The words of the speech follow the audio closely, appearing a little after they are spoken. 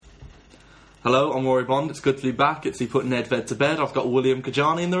Hello, I'm Rory Bond. It's good to be back. It's he putting Nedved to bed. I've got William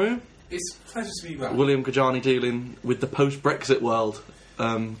Kajani in the room. It's a pleasure to be back. William Kajani dealing with the post-Brexit world.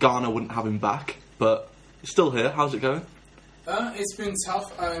 Ghana wouldn't have him back, but he's still here. How's it going? It's been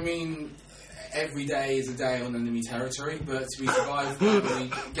tough. I mean, every day is a day on enemy territory, but we survive and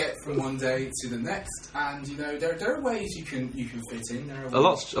we get from one day to the next. And you know, there are ways you can fit in. There are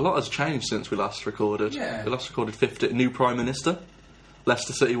ways. A lot has changed since we last recorded. Yeah. We last recorded 50. New Prime Minister.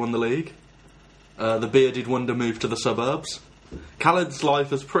 Leicester City won the league. The bearded wonder moved to the suburbs. Khaled's life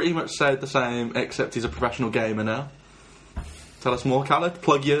has pretty much stayed the same, except he's a professional gamer now. Tell us more, Khaled.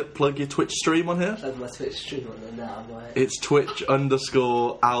 Plug your Twitch stream on here. Plug my Twitch stream on there now, right? It's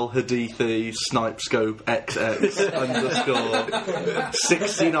Twitch_Al-Hadithi Snipescope XX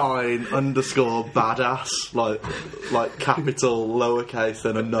 _69_badass like capital lowercase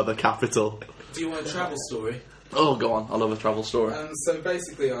then another capital. Do you want a travel story? Oh, go on. I love a travel story. So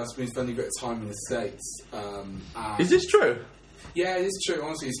basically, I've been spending a bit of time in the States. Is this true? Yeah, it is true.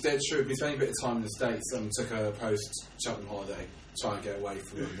 Honestly, it's dead true. I've been spending a bit of time in the States. Took a post-Cheltenham holiday, trying to get away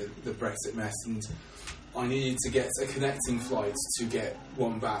from the Brexit mess, and I needed to get a connecting flight to get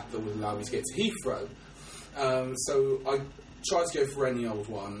one back that would allow me to get to Heathrow. So I tried to go for any old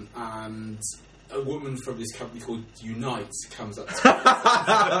one, and a woman from this company called Unite comes up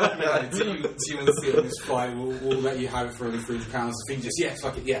to me. Do you want to see it on this flight? We'll let you have it for only £300. I think just, yeah,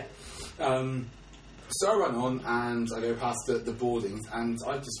 fuck it, yeah. So I run on and I go past the boardings and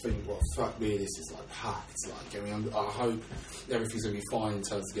I just think, well, fuck me, this is like packed. Like, I mean, I hope everything's going to be fine in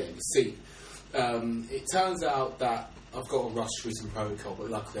terms of getting a seat. It turns out that I've got to rush through some protocol, but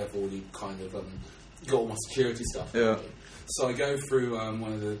luckily I've already kind of got all my security stuff. Yeah. So I go through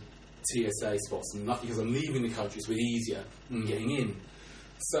one of the TSA spots, and because I'm leaving the country, it's a bit easier than getting in.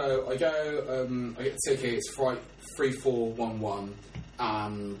 So I go, I get the ticket, it's flight 3411,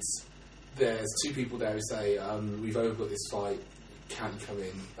 and there's two people there who say, we've overbooked this flight, can you come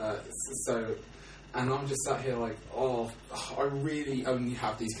in? And I'm just sat here like, oh, I really only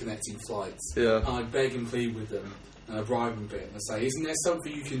have these connecting flights. Yeah. And I beg and plead with them, and I bribe them a bit, and I say, isn't there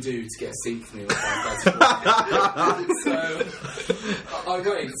something you can do to get a seat for me on 5:34? So I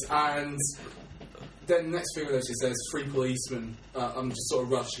wait, and then next thing I notice there's three policemen. I'm just sort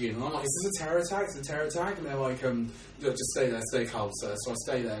of rushing in, and I'm like, is this a terror attack? Is it a terror attack? And they're like, just stay there, stay calm, sir. So I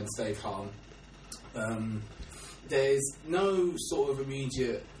stay there and stay calm. There's no sort of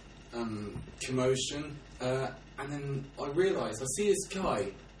immediate commotion, and then I realise, I see this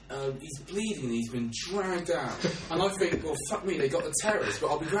guy, he's bleeding and he's been dragged out, and I think, well, fuck me, they got the terrorists, but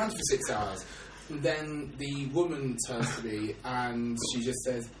I'll be grounded for 6 hours. And then the woman turns to me and she just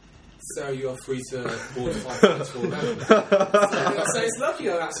says, "Sir, you are free to board 5:34." So it's lucky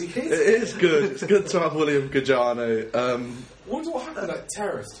I'm actually here. It is good. It's good to have William Kajani. Wonder what happened to that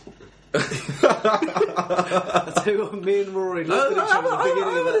terrorist. I tell you what, me and Rory looked at each other at the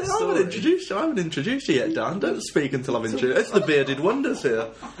beginning of that story. I haven't introduced you yet, Dan. Don't speak until I've introduced. It's the bearded wonders here.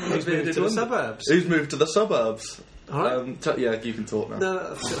 Who's moved to the suburbs? Who's moved to the suburbs? All right. Yeah, you can talk now.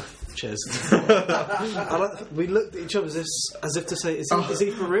 No, cheers. We looked at each other as if to say, is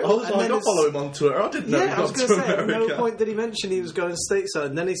he for real? I was like, I'll follow him on Twitter. I didn't know he I was got to going to say, America. at no point did he mention he was going stateside,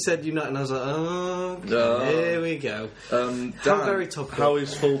 and then he said Unite, and I was like, here we go. Dan, How very topical. How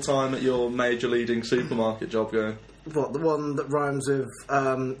is full-time at your major leading supermarket job going? What, the one that rhymes with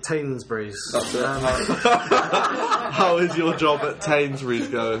Tainsbury's? That's it. How is your job at Tainsbury's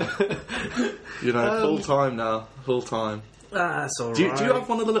going? You know, full-time now. Full-time. That's alright. Do you have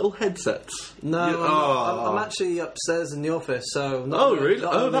one of the little headsets? No, I'm actually upstairs in the office, so... Really?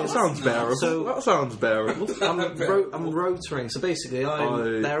 That sounds bearable. So that sounds bearable. I'm rotoring, so basically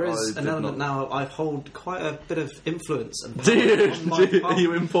there is an element now. I hold quite a bit of influence. And Do you? on Are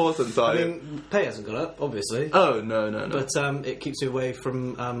you important, I mean, pay hasn't gone up, obviously. Oh, no. But it keeps me away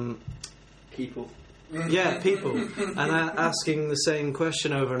from... people. Yeah, people. And asking the same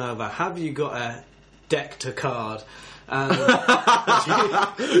question over and over. Have you got a deck to card? Would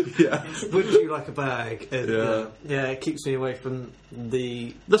you like a bag? And, it keeps me away from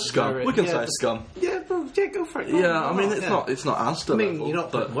the scum. We can say scum. Yeah, go for it. I mean, it's not Astor. I mean, level, you're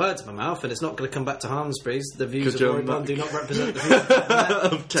not putting words in my mouth, and it's not going to come back to Harmsbury's. The views of Rory Bond do not represent the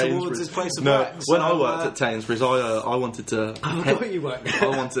views of towards his place of work. When I worked at Tainsbury's, I wanted to. I forgot you worked.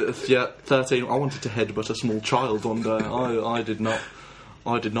 13. I wanted to headbutt a small child one day. I did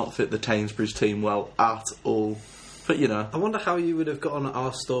not fit the Tainsbury's team well at all. But I wonder how you would have got on at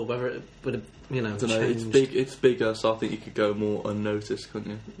our store, whether it would have, I don't know. changed. It's bigger, so I think you could go more unnoticed, couldn't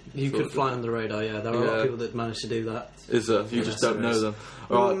you? You could fly on the radar, yeah. There are a lot of people that manage to do that. Is there? You just don't know them.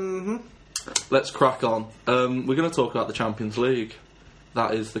 All right, let's crack on. We're going to talk about the Champions League.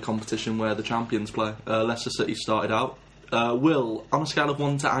 that is the competition where the champions play. Leicester City started out. Will, on a scale of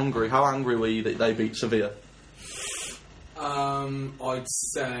 1 to angry, how angry were you that they beat Sevilla? I'd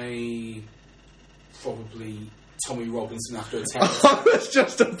say probably Tommy Robinson after a terror attack. I was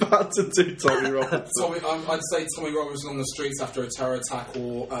just about to do Tommy Robinson. I'd say Tommy Robinson on the streets after a terror attack,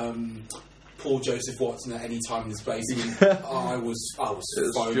 or Paul Joseph Watson at any time in this place. I was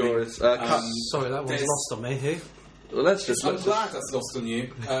furious. Sorry, that one's lost on me. Who? Well, I'm glad that's lost on you.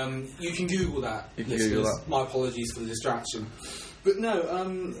 You can Google that. You can Google that. My apologies for the distraction. But no,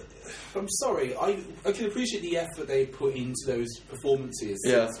 I'm sorry. I can appreciate the effort they put into those performances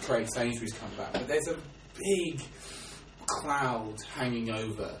since Craig Sainsbury's come back. But there's a big cloud hanging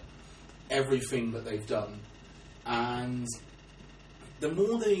over everything that they've done. And the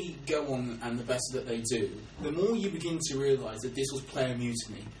more they go on and the better that they do, the more you begin to realise that this was player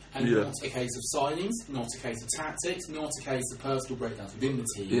mutiny. And not a case of signings, not a case of tactics, not a case of personal breakdowns within the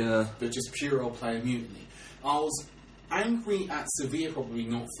team, but just pure old player mutiny. I was angry at Sevilla probably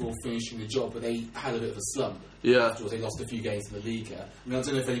not for finishing the job, but they had a bit of a slump. Yeah. Afterwards, they lost a few games in the Liga. I mean, I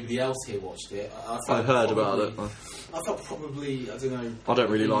don't know if anybody else here watched it. I heard about it. I felt probably, I don't know. I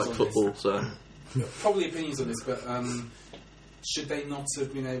don't really like football, so. Probably opinions on this, but should they not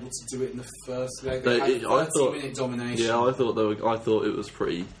have been able to do it in the first leg? They had 30-minute domination. Yeah, I thought it was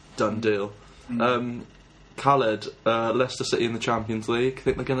pretty done deal. Khaled, Leicester City in the Champions League.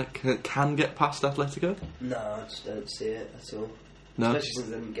 Think they're can get past Atletico? No, I just don't see it at all. No, especially since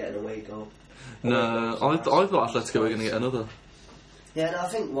they didn't get an away goal. No, I thought Atletico were going to get another. Yeah, no, I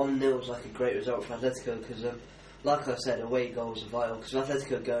think 1-0 is like a great result for Atletico because, like I said, away goals are vital. Because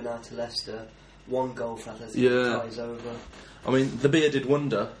Atletico going out to Leicester, 1 goal for Atletico ties over. I mean, the bearded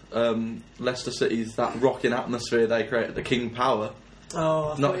wonder, Leicester City's that rocking atmosphere they created, the King Power.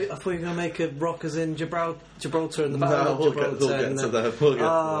 Oh, I thought you were going to make a rock as in Gibraltar in the battle of Gibraltar. We'll get to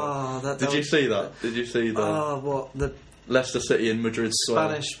that. Did you see that? Did you see the... Oh, what? The Leicester City in Madrid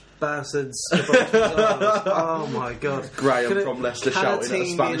Spanish bastards. Oh my God! Graham from Leicester shouting at a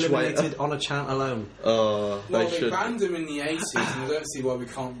Spanish waiter on a chant alone. Oh, they banned him in the 80s, and I don't see why we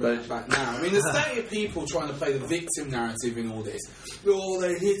can't bring it back now. I mean, the state of people trying to play the victim narrative in all this. Oh,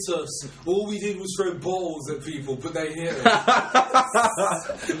 they hit us. All we did was throw balls at people, but they hit us.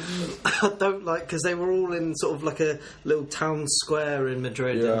 I don't like because they were all in sort of like a little town square in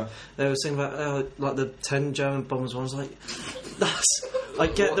Madrid. Yeah. They were saying about like the 10 German bombers. I was like, I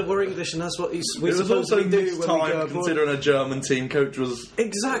get that we're English and that's what we supposed to do when we go considering a German team coach was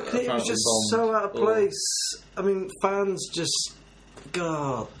exactly. It was just so out of place. I mean, fans just.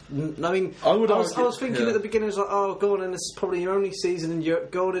 God, I mean, I was thinking at the beginning, I was like, oh, go on, and this is probably your only season in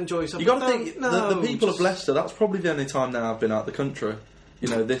Europe, go and enjoy yourself. You got to think, the people of Leicester, that's probably the only time now I've been out of the country. You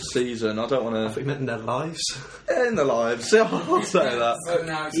know, this season, I don't want to... I think in their lives. In their lives, I'll say that. So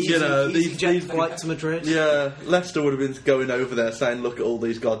now these jet flight to Madrid. Yeah, Leicester would have been going over there saying, look at all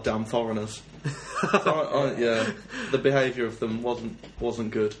these goddamn foreigners. The behaviour of them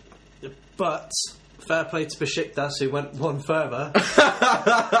wasn't good. But... fair play to Besiktas, who went one further.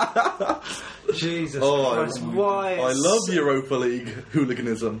 Jesus Christ, why? I love Europa League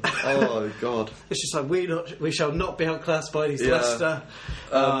hooliganism. Oh, God. It's just like, we shall not be outclassed by these Leicester.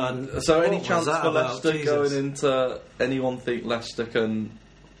 So any chance for Leicester going into... Anyone think Leicester can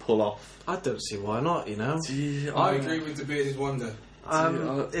pull off? I don't see why not, you know. I agree with the bearded wonder.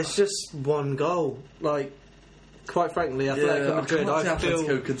 It's just 1 goal. Like... Quite frankly, Atletico Madrid.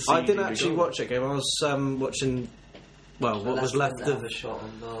 I didn't actually watch that game. I was watching. Well, what was left of the shot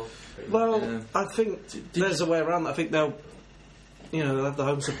on goal. Well, I think there's a way around that. I think they'll have the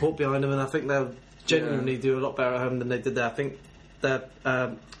home support behind them, and I think they'll genuinely do a lot better at home than they did there. I think their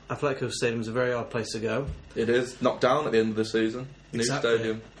Atletico Stadium is a very hard place to go. It is knocked down at the end of the season. Exactly. New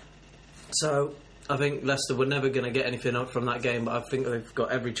stadium. So I think Leicester were never going to get anything up from that game, but I think they've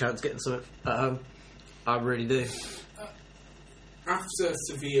got every chance getting something at home. I really do. After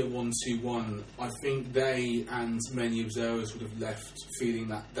Sevilla 1-2-1, I think they and many observers would have left feeling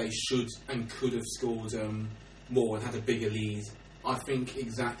that they should and could have scored more and had a bigger lead. I think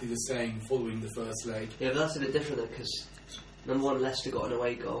exactly the same following the first leg. Yeah, but that's a bit different though, because number 1, Leicester got an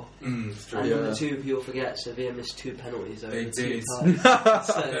away goal. It's true. And number 2, people forget Sevilla missed 2 penalties over they did. 2 times.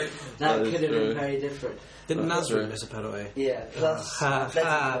 So that could have been very different. Didn't Nasri miss a penalty? Yeah, plus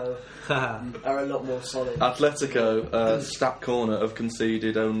Atletico are a lot more solid. Atletico, stat corner, have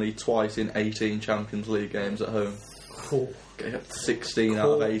conceded only twice in 18 Champions League games at home. 16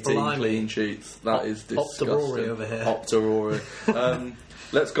 out of 18 clean sheets. That is disgusting. Opta-Rory over here. Opta-Rory.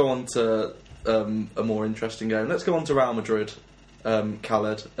 Let's go on to a more interesting game. Let's go on to Real Madrid,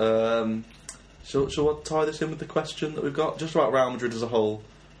 Khaled. Shall I tie this in with the question that we've got? Just about Real Madrid as a whole.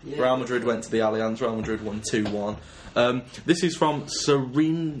 Yeah. Real Madrid went to the Allianz. Real Madrid won 2-1. This is from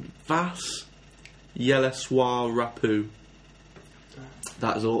Srinivas Yeleswar Rapu.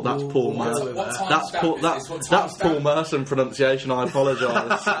 That is all. That's Paul Merson. That's Paul Merson pronunciation. I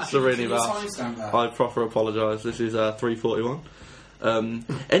apologise, Srinivas. I proper apologise. This is 3:41.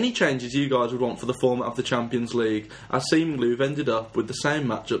 Any changes you guys would want for the format of the Champions League, as seemingly we've ended up with the same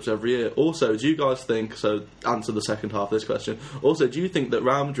matchups every year? Also, do you guys think, so answer the second half of this question, also, do you think that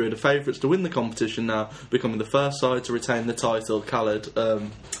Real Madrid are favourites to win the competition now, becoming the first side to retain the title? Khaled,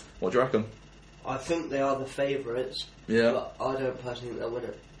 what do you reckon? I think they are the favourites, but I don't personally think they'll win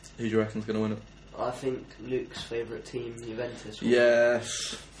it. Who do you reckon's going to win it? I think Luke's favourite team, Juventus.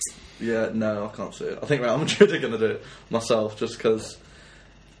 Yes. Yeah, no, I can't see it. I think Real Madrid are going to do it myself, just because.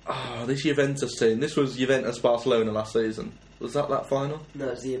 This Juventus team. This was Juventus Barcelona last season. Was that final? No,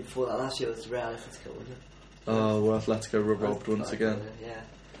 it was the year before that. Last year was Real Atletico, wasn't it? Oh, well, Atletico were robbed once again. Yeah.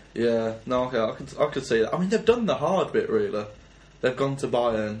 Yeah, no, okay, I could see that. I mean, they've done the hard bit, really. They've gone to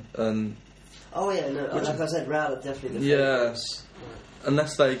Bayern and. Oh yeah, no. Like I said, Real are definitely the favourites.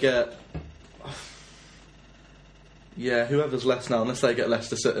 Unless they get. Yeah, whoever's left now, unless they get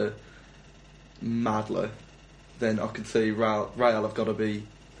Leicester City madly, then I could see Real have got to be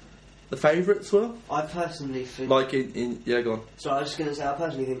the favourites. Well, I personally think. Like yeah, go on. So I was just going to say, I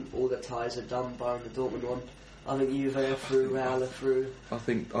personally think all the ties are done, barring the Dortmund one. I think Juve are through, Real are through. I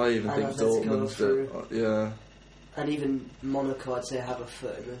think Dortmund's through. Yeah. And even Monaco, I'd say, have a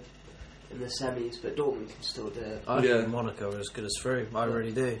foot in the semis, but Dortmund can still do it. I think Monaco are as good as through. I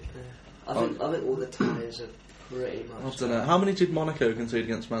really do. Yeah. I think all the ties are pretty much. I don't know. How many did Monaco concede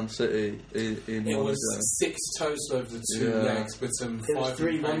against Man City in It was 6 total over the 2 legs, but it was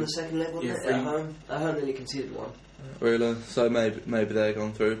 3-1 the second leg, wasn't it? At home. At home, they conceded 1. Really? So maybe they're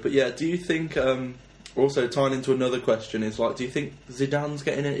gone through. But yeah, do you think? Also, tying into another question is like, do you think Zidane's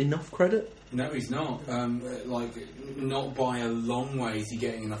getting enough credit? No, he's not. Not by a long way is he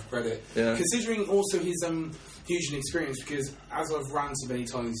getting enough credit. Yeah. Considering also his huge experience, because as I've ranted many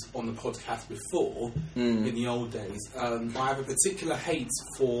times on the podcast before, in the old days, I have a particular hate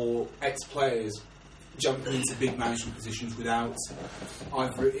for ex-players jumping into big management positions without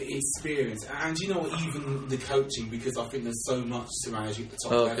either experience and even the coaching, because I think there's so much to managing at the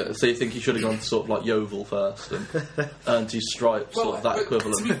top level. So you think he should have gone to sort of like Yeovil first and earned his stripes, sort of that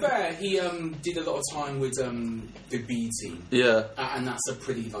equivalent? To be fair, he did a lot of time with the B team, and that's a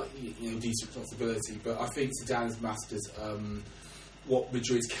pretty decent responsibility. But I think Zidane's masters what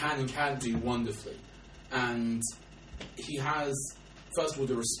Madrid can and can't do wonderfully, and he has. First of all,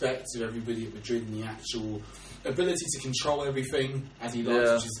 the respect of everybody at Madrid and the actual ability to control everything as he likes,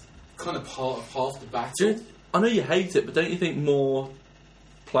 which is kind of part of half the battle. I know you hate it, but don't you think more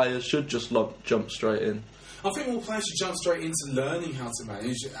players should just jump straight in? I think more players should jump straight into learning how to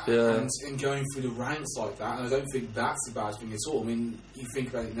manage and going through the ranks like that, and I don't think that's a bad thing at all. I mean, you think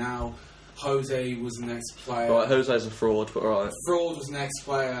about it now, Jose was the next player. Right, Jose's a fraud, but alright. Fraud was the next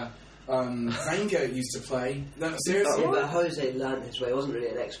player. Wenger used to play. No, seriously. But Jose learned his way. He wasn't really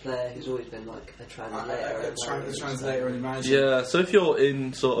an ex-player. He's always been like a translator. A translator and a manager. Yeah, so if you're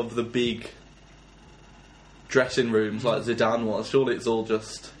in sort of the big dressing rooms like Zidane was, surely it's all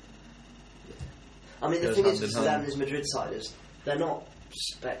just... I mean, the thing is with Zidane and his Madrid side is they're not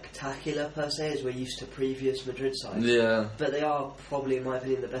spectacular per se as we're used to previous Madrid sides. Yeah. But they are probably, in my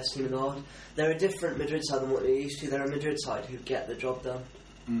opinion, the best team in the world. They're a different Madrid side than what they're used to. They're a Madrid side who get the job done.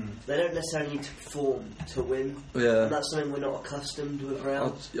 They don't necessarily need to perform to win. Yeah. And that's something we're not accustomed with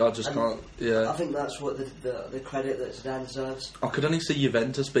Real. I just can't. Yeah. I think that's what the credit that Zidane deserves. I could only see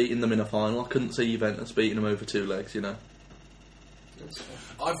Juventus beating them in a final. I couldn't see Juventus beating them over 2 legs.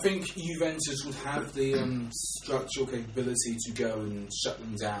 I think Juventus would have the structural capability to go and shut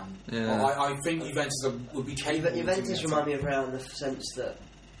them down. Yeah. I think Juventus would be capable. Juventus remind me of Real in the sense that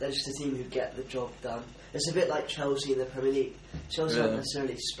they're just a team who get the job done. It's a bit like Chelsea in the Premier League. Chelsea aren't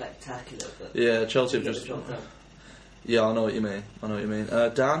necessarily spectacular, but Chelsea have just. Yeah, I know what you mean.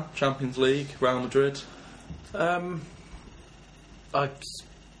 Dan, Champions League, Real Madrid. I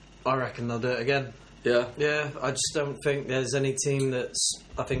reckon they'll do it again. Yeah. Yeah, I just don't think there's any team that's...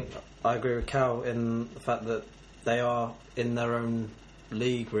 I think I agree with Cal in the fact that they are in their own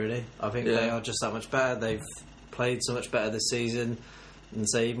league, really. I think they are just that much better. They've played so much better this season. And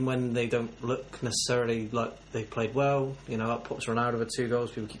say, even when they don't look necessarily like they've played well, up pops Ronaldo with 2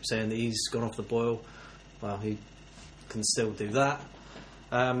 goals, people keep saying that he's gone off the boil. Well, he can still do that.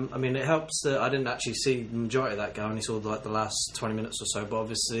 I mean, it helps that I didn't actually see the majority of that game. I only saw the last 20 minutes or so. But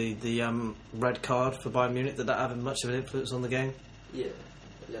obviously, the red card for Bayern Munich, did that have much of an influence on the game? Yeah.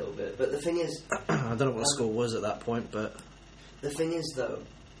 a little bit. But the thing is, I don't know what the score was at that point, but the thing is though,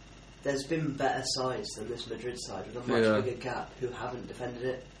 there's been better sides than this Madrid side with a much bigger gap who haven't defended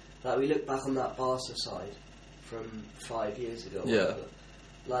it. Like, we look back on that Barca side from 5 years ago. Yeah.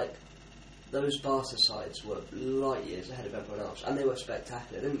 Like, those Barca sides were light years ahead of everyone else, and they were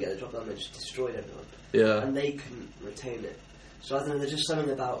spectacular. They didn't get the job done; they just destroyed everyone. Yeah. And they couldn't retain it. So I don't know. There's just something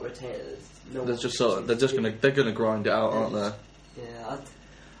about retaining it. They're gonna grind it out, aren't they? Yeah.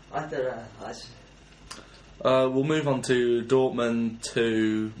 I don't know. We'll move on to Dortmund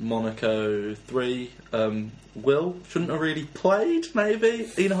 2, Monaco 3. Will shouldn't have really played, maybe,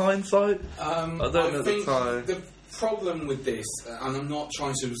 in hindsight. I think the problem with this, and I'm not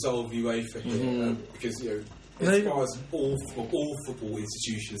trying to absolve UEFA here, because, you know, as far as all football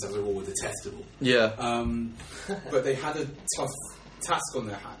institutions as a rule are detestable. Yeah. But they had a tough task on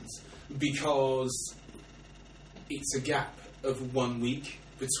their hands, because it's a gap of 1 week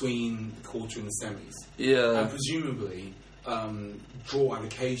between the quarter and the semis. Yeah. And presumably, draw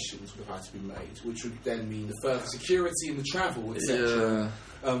allocations would have had to be made, which would then mean the further security and the travel, etc.,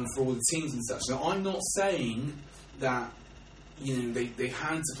 for all the teams and such. Now, I'm not saying that, you know, they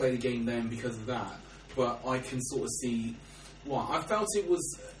had to play the game then because of that, but I can sort of see why. I felt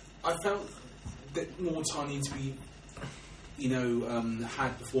that more time needed to be, you know,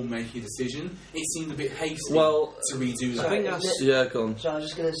 had before making a decision. It seemed a bit hasty to redo that. I think that's... go on. So I was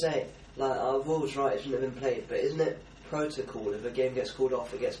just going to say, like, Will's right, it shouldn't have been played, but isn't it protocol if a game gets called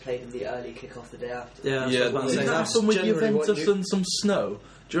off, it gets played in the early kick-off the day after? Yeah, didn't that happen with Juventus and some snow?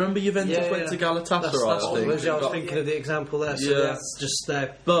 Do you remember Juventus went to Galatasaray? I was thinking of the example there, so that's just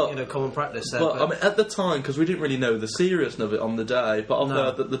their common practice there. But I mean, at the time, because we didn't really know the seriousness of it on the day, but I've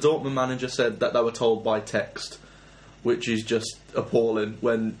heard that the Dortmund manager said that they were told by text, which is just appalling.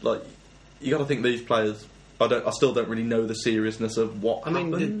 When, like, you got to think these players. I still don't really know the seriousness of what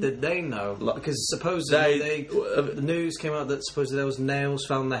happened. I mean, did they know? Because supposedly the news came out that supposedly there was nails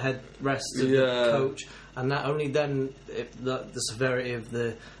found in the headrest of the coach, and that only then the severity of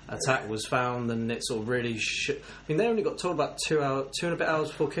the attack was found, and it sort of really. I mean, they only got told about 2 and a bit hours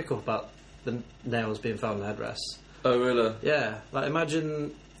before kickoff about the nails being found in the headrest. Oh, really? Yeah. Like,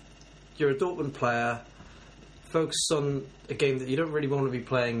 imagine you're a Dortmund player, focused on a game that you don't really want to be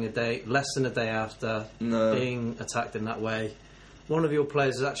playing less than a day after being attacked in that way. One of your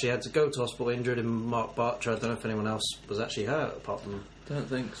players has actually had to go to hospital injured in Mark Bartra. I don't know if anyone else was actually hurt apart from... I don't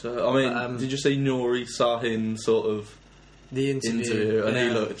think so. I mean, did you see Nouri Sahin sort of the interview and he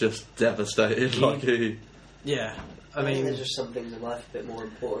looked just devastated, Yeah. I mean, there's just some things in life a bit more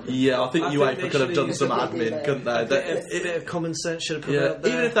important. Yeah, I think UEFA could have done some admin, couldn't they? A bit of common sense should have prevailed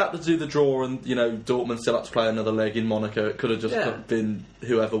there. Even if that was do the draw and, you know, Dortmund still had to play another leg in Monaco, it could have just been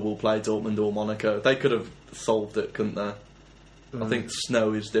whoever will play Dortmund or Monaco. They could have solved it, couldn't they? I think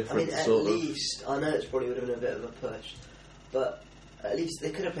snow is different. I mean, at least, I know it's probably would have been a bit of a push, but at least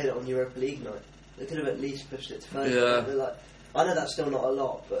they could have played it on Europa League night. They could have at least pushed it to first. Yeah. I know that's still not a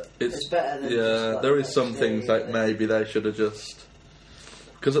lot, but it's better than... Yeah, there is some things that maybe they should have just...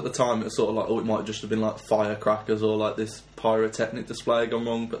 Because at the time it was sort of like, it might just have been like firecrackers or like this pyrotechnic display gone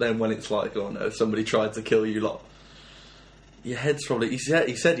wrong, but then when it's like, oh no, somebody tried to kill you, like... Your head's probably... He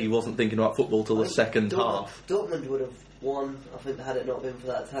said he wasn't thinking about football till the second half. Dortmund would have won, I think, had it not been for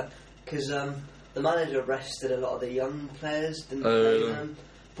that attack. Because the manager rested a lot of the young players, didn't play them.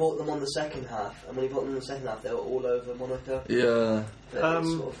 Bought them on the second half, and when he bought them in the second half, they were all over Monaco. Yeah.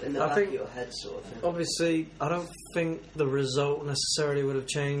 Sort of in the back of your head, sort of thing. Obviously, I don't think the result necessarily would have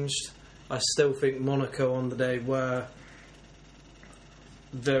changed. I still think Monaco on the day were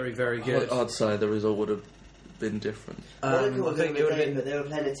very, very good. I'd say the result would have been different. Monaco were good on the day, but they were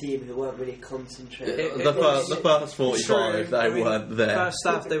playing a team who weren't really concentrated. The first 45, they weren't there. First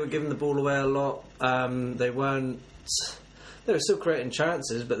half, they were giving the ball away a lot. They weren't... They were still creating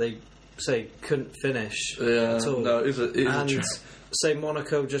chances, but they couldn't finish at all. No, it is say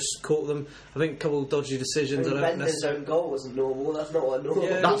Monaco just caught them. I think a couple of dodgy decisions. I mean, Bender's own goal wasn't normal. That's not what normal.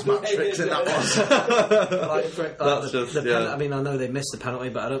 That's match fixing. That was. I mean, I know they missed the penalty,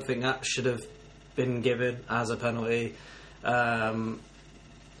 but I don't think that should have been given as a penalty. There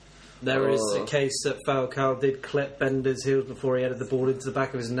is a case that Falcao did clip Bender's heels before he headed the ball into the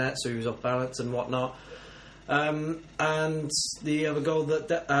back of his net, so he was off balance and whatnot. And the other goal that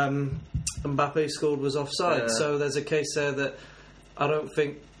Mbappe scored was offside. So there's a case there that I don't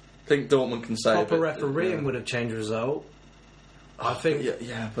think Dortmund can save proper refereeing would have changed the result. I think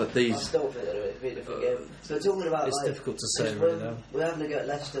but these... I still think that it would be a different game. So we're talking about... It's difficult to say, really, though. We're having to go at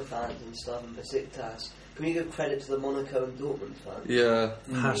Leicester fans and stuff and Besiktas. Can we give credit to the Monaco and Dortmund fans? Yeah.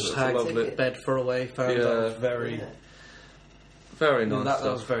 Hashtag bed for away fans. Very... Very nice. That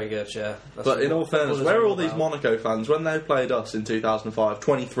was very good, yeah. But in all fairness, where are all these Monaco fans? When they played us in 2005,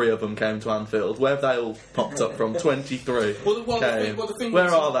 23 of them came to Anfield. Where have they all popped up from? 23 came. The thing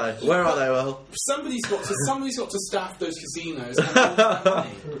Where are they? Where are they, Will? Somebody's got to staff those casinos and all that money.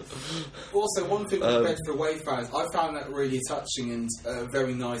 Also, one thing with Bedford away fans, I found that really touching and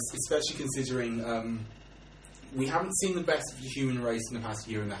very nice, especially considering we haven't seen the best of the human race in the past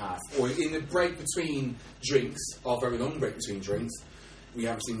year and a half. Or in the break between drinks, our very long break between drinks, we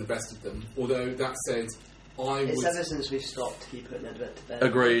haven't seen the best of them. Although, that said, It's ever since we stopped keeping Nedved to bed.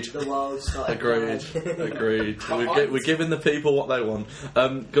 Agreed. The world started. Agreed. We're giving the people what they want.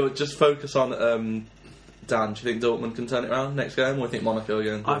 Just focus on... Dan, do you think Dortmund can turn it around next game, or do you think Monaco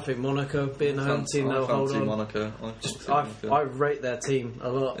again? I think Monaco, being the home team, they'll hold on. Monaco. I rate their team a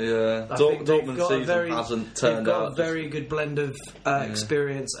lot. Yeah, Dortmund's season hasn't turned out. They've got a very good blend of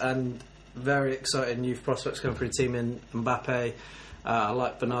experience and very exciting youth prospects coming through the team in Mbappe. I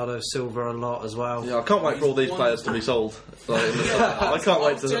like Bernardo Silva a lot as well. Yeah, I can't wait for all these players to be sold. I can't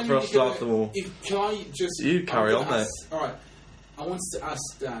wait for us to have them all. You carry on, mate. Alright, I wanted to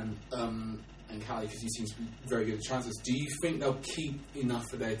ask Dan and Callie, because you seem to be very good at transfers, do you think they'll keep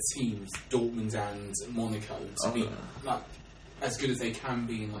enough of their teams, Dortmund and Monaco, to be as good as they can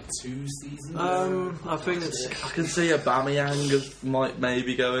be in 2 seasons? I think I can see Aubameyang might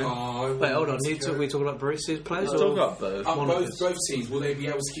maybe going. Wait, hold on. We talking about Borussia's players? Talk about both. Both teams. Will they be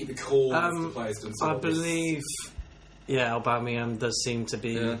able to keep the core of the players themselves? I believe. Yeah, Aubameyang does seem to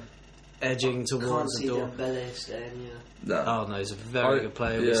be edging towards the door. Dembele staying, No. Oh no, he's a very good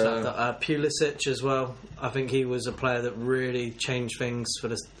player. Pulisic as well. I think he was a player that really changed things for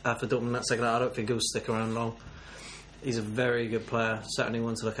Dortmund in that second half. I don't think he'll stick around long. He's a very good player. Certainly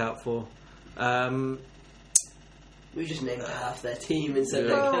one to look out for. We just named half their team instead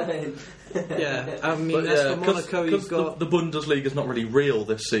of going. Yeah, I mean, as for Monaco, you've got the Bundesliga's not really real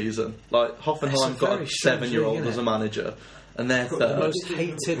this season. Hoffenheim got a 7-year-old as a manager. And they're the most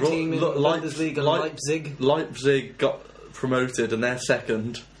hated team in the Bundesliga, Leipzig. Leipzig got promoted and they're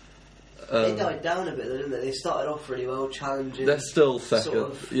second. They died down a bit, though, didn't they? They started off really well, challenging. They're still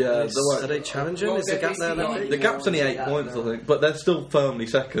second. Are they challenging? Is the gap there? The gap's only 8 points, I think. But they're still firmly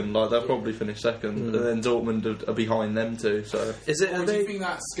second. They'll probably finish second. And then Dortmund are behind them too. So do you think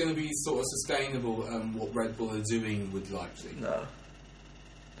that's going to be sort of sustainable, what Red Bull are doing with Leipzig?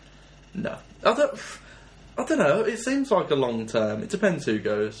 No. I don't know. It seems like a long term. It depends who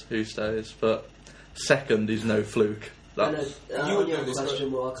goes, who stays. But second is no fluke. On your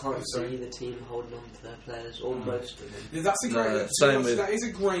question, I can't see the team holding on to their players, or most of them. That is a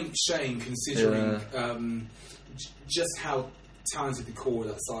great shame, considering just how talented the core of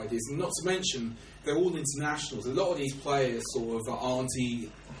that side is. And not to mention, they're all internationals. A lot of these players sort of are only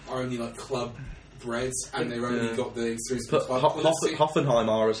club bred, and they've only got the experience of the club. Hoffenheim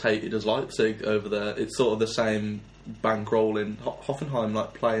are as hated as Leipzig over there. It's sort of the same bankroll in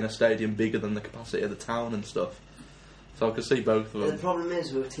Hoffenheim, playing a stadium bigger than the capacity of the town and stuff. So I could see both of them. The problem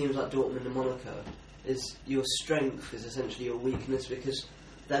is with teams like Dortmund and Monaco is your strength is essentially your weakness, because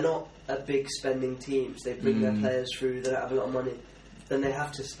they're not a big spending teams. They bring their players through. They don't have a lot of money. Then they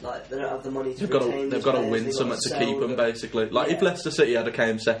have to they don't have the money to retain. They've got to win something to keep them, basically. If Leicester City had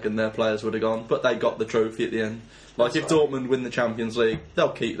came second, their players would have gone, but they got the trophy at the end. If Dortmund win the Champions League,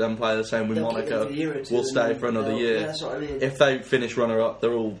 they'll keep them players. Same with Monaco. We'll stay for another year. That's what I mean. If they finish runner-up,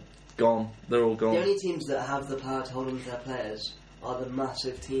 they're all gone. They're all gone. The only teams that have the power to hold on to their players are the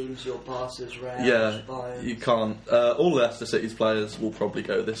massive teams, your Barca's, Real, Bayern. You can't. All Leicester City's players will probably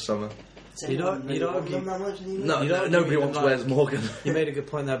go this summer. Nobody wants Wes Morgan. You made a good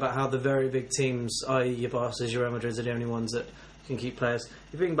point there about how the very big teams, i.e. your Barca's, your Real Madrid's, are the only ones that can keep players.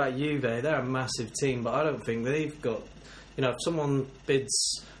 You think about Juve, they're a massive team, but I don't think they've got. If someone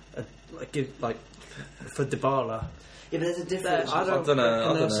bids for Dybala. Yeah, but there's a difference. I don't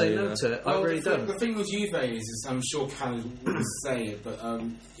know. They'll say no to it. I really don't. The thing with Juve is, I'm sure Callum will say it, but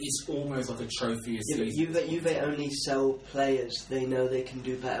it's almost like a trophy a season. Juve only sell players they know they can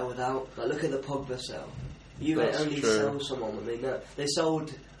do better without. Look at the Pogba sell. Juve only sell someone that they know. They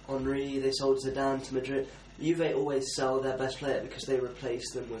sold Henry, they sold Zidane to Madrid. Juve always sell their best player because they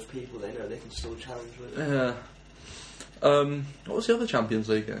replace them with people they know they can still challenge with. Yeah. What was the other Champions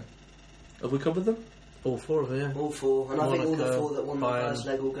League game? Have we covered them? All 4 of them, yeah. All 4. And Monaco, I think all the 4 that won the first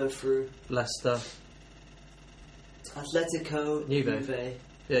leg will go through. Leicester. Atletico. Juve.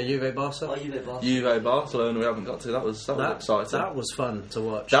 Yeah, Juve, Barca. Oh, Juve, Barca. Juve, Barcelona, we haven't got to. That was exciting. That was fun to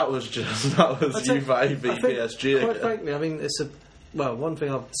watch. That was Juve v PSG. Quite frankly, I mean, Well, one thing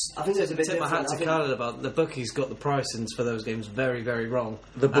I think there's a bit tip my hat different. to Khaled about, the bookies got the pricings for those games very, very wrong.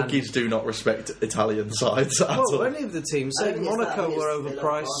 The bookies do not respect Italian sides at Well, all. any of the teams, I say think it's that, I Monaco think were it's Villa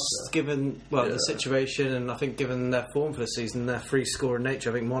overpriced Barca. given the situation, and I think given their form for the season, their free scoring nature,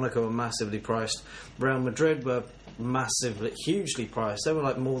 I think Monaco were massively priced. Real Madrid were massively, hugely priced. They were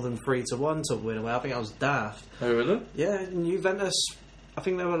like more than 3-1 to win away. I think that was daft. Oh, really? Yeah, and Juventus, I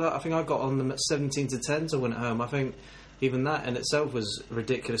think they were. I think I got on them at 17-10 to win at home. I think even that in itself was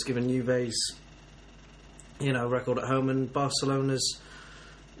ridiculous, given Juve's, record at home and Barcelona's,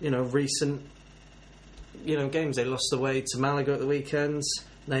 recent, games. They lost away to Malaga at the weekend.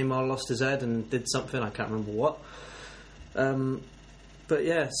 Neymar lost his head and did something, I can't remember what. But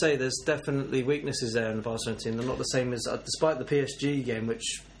yeah, there's definitely weaknesses there in the Barcelona team. They're not the same as, despite the PSG game,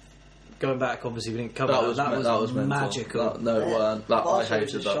 which, going back, obviously we didn't cover that. That was magical. I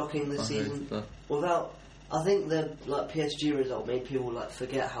hated that. Shocking this season. I think the PSG result made people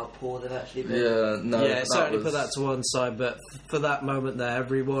forget how poor they've actually been. Yeah, certainly put that to one side. But for that moment there,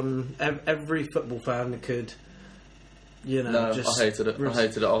 every football fan could, just I hated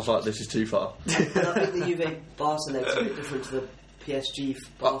it. I was like, this is too far. And I think the Juve Barca leg's a bit different to the PSG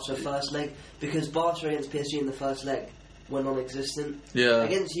Barca first leg, because Barca against PSG in the first leg were non-existent. Yeah.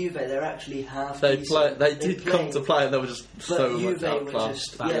 Against Juve, they're actually half. They did come to play, and they were just so much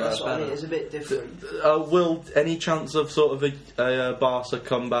outclassed. That's what I mean. It's a bit different. Will any chance of sort of a Barca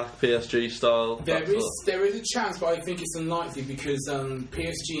comeback, PSG style? There is a chance, but I think it's unlikely because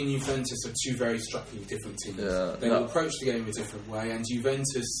PSG and Juventus are two very structurally different teams. Yeah, they will approach the game a different way, and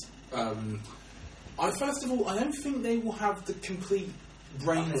Juventus. I don't think they will have the complete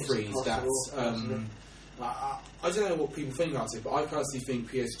brain freeze that. I don't know what people think about it, but I personally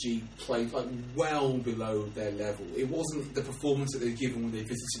think PSG played well below their level. It wasn't the performance that they'd given when they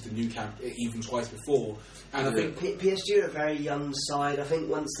visited the Nou Camp even twice before. And I think PSG are a very young side. I think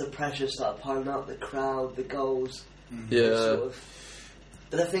once the pressure started piling up, the crowd, the goals, But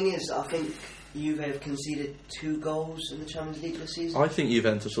the thing is, I think Juve have conceded 2 goals in the Champions League this season. I think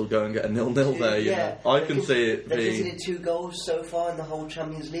Juventus will go and get a 0-0 there. I can see it being. They've conceded 2 goals so far in the whole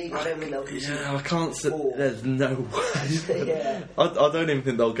Champions League. I don't think they'll concede. Yeah, I can't see. There's no way. Yeah. I don't even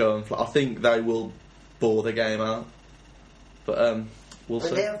think they'll go and fly. I think they will bore the game out. But we'll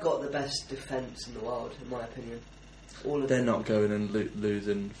see. They have got the best defence in the world, in my opinion. They're not going and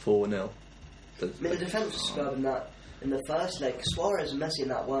losing 4-0. The defence was superb in the first leg. Suarez and Messi in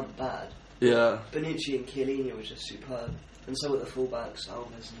that weren't bad. Yeah. Bonucci and Chiellini were just superb. And so were the fullbacks,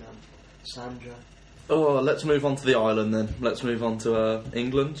 Alves and Sandra. Oh, let's move on to the island then. Let's move on to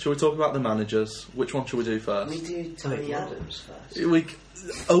England. Shall we talk about the managers? Which one shall we do first? We do Tony Adams first.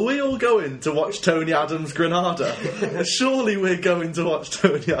 Are we all going to watch Tony Adams Granada? Surely we're going to watch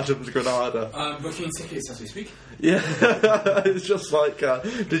Tony Adams Granada. Booking tickets as we speak. Yeah, it's just like,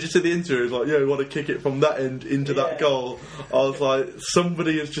 did you see the interview? It's like, we want to kick it from that end into that goal. I was like,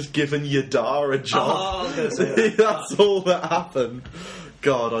 somebody has just given Yadar a job. That's all that happened.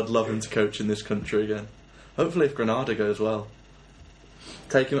 God, I'd love him to coach in this country again. Hopefully if Granada goes well.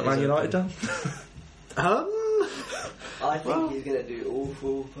 Take him at Man United, Dan? I think he's going to do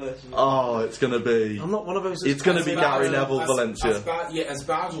awful, personally. Oh, it's going to be... I'm not one of those... It's going to be Gary Neville Valencia. As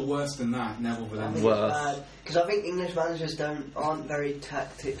bad or worse than that, Neville Valencia. Worse. Because I think English managers aren't very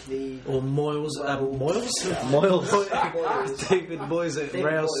tactically... Or Moyes... Moyes? David Moyes at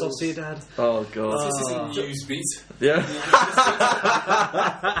Real Sociedad. Oh, God. This is a newsbeat. Yeah.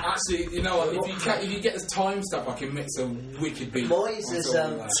 Actually, you know what? If you get the time stuff, I can mix a wicked beat. Moyes has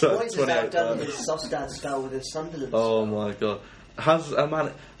outdone his Sociedad spell with his Sunderland. Oh my God! Has a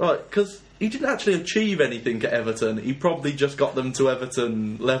man because he didn't actually achieve anything at Everton. He probably just got them to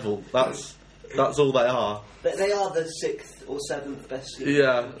Everton level. That's all they are. But they are the 6th or 7th best team.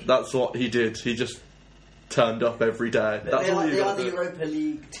 Yeah, that's what he did. He just turned up every day. But they are the Europa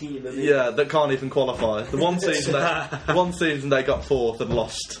League team. That can't even qualify. The one season they got 4th and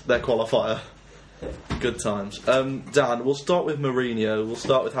lost their qualifier. Good times. Dan, we'll start with Mourinho. We'll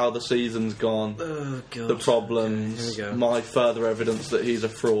start with how the season's gone. Oh, God. The problems. Okay, my further evidence that he's a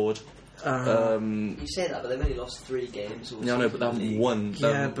fraud. You say that, but they've only lost 3 games. Yeah, I know, but they haven't won.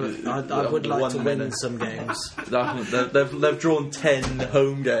 Yeah, but I would like to win some games. They've drawn 10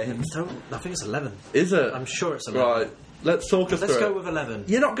 home games. I think it's 11. Is it? I'm sure it's 11. Right. Let's talk us through it. Let's go with 11.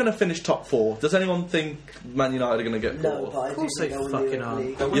 You're not going to finish top 4. Does anyone think Man United are going to get 4th? No, but I of course they fucking are.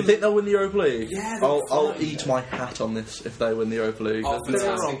 You think they'll win the Europa League? Yeah, I'll eat my hat on this if they win the Europa League. Oh,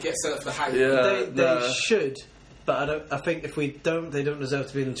 fantastic. Get set up for the hat. Yeah, they should. But I think if we don't, they don't deserve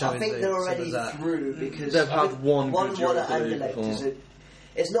to be in the Champions League. I think they're already through because they've had one good at Europa League Anderlecht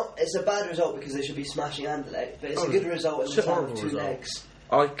it's not. It's a bad result because they should be smashing Anderlecht, but it's a good result in the time of 2 legs.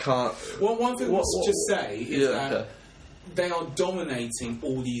 I can't. Well, one thing to just say is that okay. they are dominating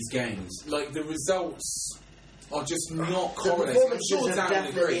all these games. Like, the results are just not correlating. I'm sure Dan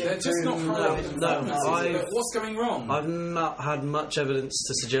will agree. They're just not correlating. But what's going wrong? I've not had much evidence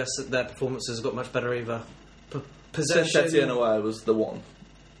to suggest that their performances got much better either. Saint-Etienne away was the one.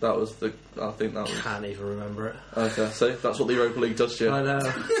 That was the. I think that was. Can't even remember it. Okay, see, that's what the Europa League does to you. I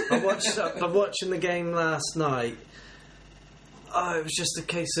know. I'm watching the game last night. Oh, it was just a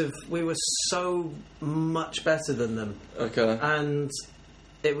case of we were so much better than them. Okay. And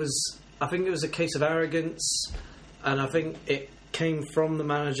it was. I think it was a case of arrogance, and I think it came from the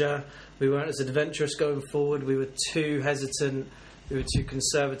manager. We weren't as adventurous going forward. We were too hesitant. We were too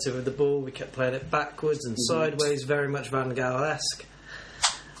conservative with the ball. We kept playing it backwards and sideways, very much Van Gaal-esque.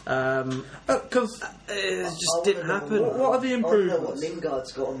 Because it just didn't happen. What are the improvements? I know what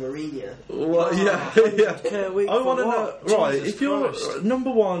Lingard's got on Mourinho. Well, yeah. I want to know. Right, Jesus if you're Christ.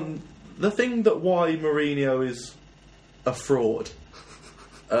 number one, the thing that why Mourinho is a fraud.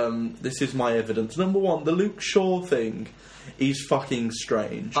 This is my evidence. Number one, the Luke Shaw thing is fucking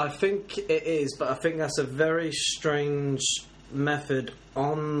strange. I think it is, but I think that's a very strange method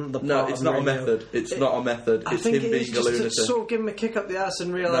on the part No, it's of not a Mourinho. method. It's not a method. I It's think him it is being a just lunatic. to sort of give him a kick up the ass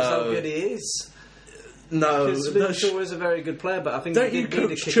and realise how good he is. No, Because Luke Shaw is a very good player, but I think don't he you did need a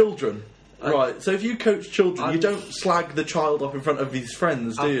coach kick. children? Right, so if you coach children, you I'm- don't slag the child off in front of his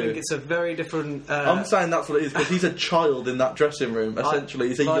friends, do I you? think it's a very different. I'm saying that's what it is, because he's a child in that dressing room, essentially.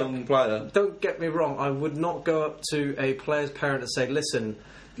 He's a young player. Don't get me wrong, I would not go up to a player's parent and say, listen,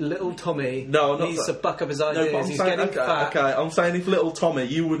 little Tommy No, I'm not needs saying- to buck up his No, ideas, but I'm he's saying, getting fat. okay, I'm saying if little Tommy,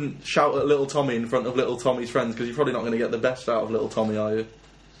 you wouldn't shout at little Tommy in front of little Tommy's friends, because you're probably not going to get the best out of little Tommy, are you?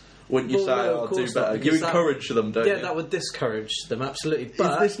 Wouldn't you Well, say, no, of "Oh, do course not, better"? You because that- encourage them, don't you? Yeah, that would discourage them, absolutely.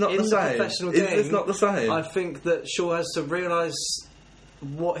 But Is this not in the same? professional Is game, this not the same? I think that Shaw has to realise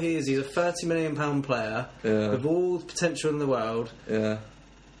what he is. He's a £30 million player Yeah. with all the potential in the world, Yeah.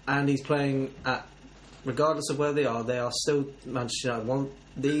 and he's playing at, regardless of where they are still Manchester United,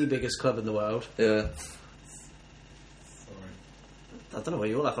 the biggest club in the world. Yeah. I don't know where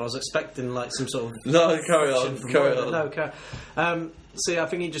you're laughing. I was expecting like some sort of No, carry friction on. from Carry Roy, but on. no, so yeah, I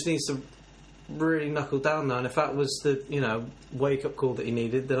think he just needs to really knuckle down now. And if that was the wake up call that he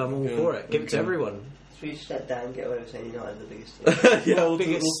needed, then I'm all for it. Give it to everyone. Should we step down and get away with saying United are the biggest team? Yeah,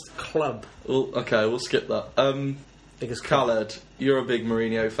 Biggest club. okay, we'll skip that. Biggest club. Khaled, you're a big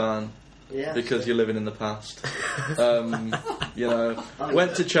Mourinho fan. Yeah. Because you're living in the past.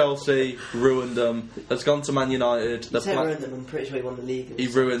 Went to Chelsea, ruined them, has gone to Man United. You say ruined them, I'm pretty sure he won the league. He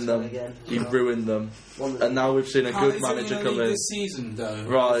ruined them. Again. He ruined them. Won the And now we've seen a How are good they doing manager in the come league in. this season, though?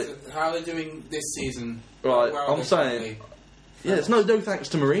 Right. How are they doing this season? Right, Where are I'm they saying- currently? Yeah, it's no thanks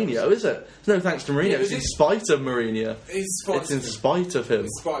to Mourinho, is it? It's no thanks to Mourinho, Yeah, it's but in spite of Mourinho. It's in spite of him.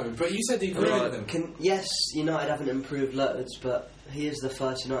 But you said he ruined them. Yes, United haven't improved loads, but he is the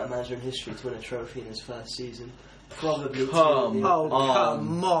first United manager in history to win a trophy in his first season. Probably. Come Oh, on.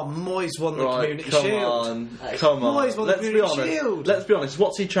 come on. Moyes won the Right, Community come Shield. on, come on. Moyes won the Let's be Community honest. Shield. Let's be honest.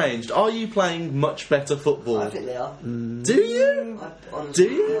 What's he changed? Are you playing much better football? I think they are. Do you? I honestly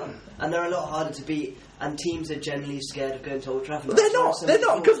Do you? think they are. And they're a lot harder to beat, and teams are generally scared of going to Old Trafford. They're not. They're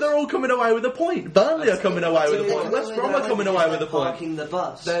not because they're all coming away with a point. Burnley are coming away with a Yeah, point. West Brom are coming away with a point. Parking the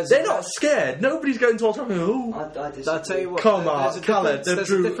bus. They're not scared. Nobody's going to Old Trafford. Ooh. I disagree. I'll tell you what. Come there's on, a Khaled, difference- they There's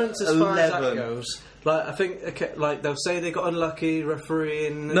drew a difference as far as 11. that goes. Like I think, okay, like they'll say they got unlucky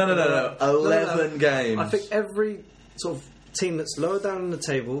refereeing. No. 11 games. I think every sort of team that's lower down in the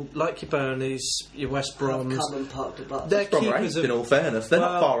table, like your Burnleys, your West Broms, Come and park the bus. Their West Brom are keepers eighth, in all fairness, they're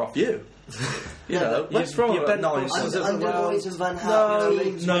not well- far off you. You know, West Brom your are at Ben 9. Foster's Under, of under the world. Moyes and Van Gaal,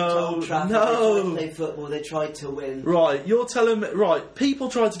 teams went to Old Trafford, they tried to play football, they tried to win. Right, you're telling me... Right, people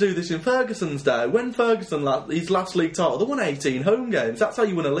tried to do this in Ferguson's day. When Ferguson, his last league title, they won 18 home games. That's how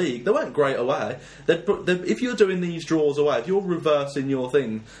you win a league. They weren't great away. If you're doing these draws away, if you're reversing your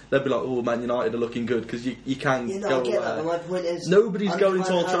thing, they'd be like, oh, Man United are looking good, because you can You know, go I get away. that, but my point is... Nobody's under going to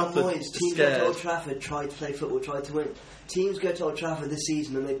Van Old Gaal and Trafford Moyes, teams scared. go to Old Trafford, tried to play football, tried to win. Teams go to Old Trafford this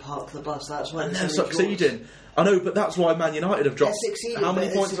season and they park the bus. That's why And there's they're so many draws. succeeding. I know, but that's why Man United have dropped... They're succeeding, How many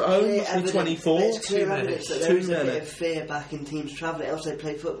but points it's at home? clear Must be evidence- 24? There's clear Too evidence that many. there is Too a bit many. of fear back in teams travelling, else they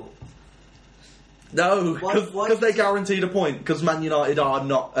play football. No, Why- because they guaranteed a point. Because Man United are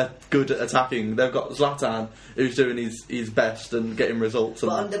not good at attacking. They've got Zlatan, who's doing his best and getting results. But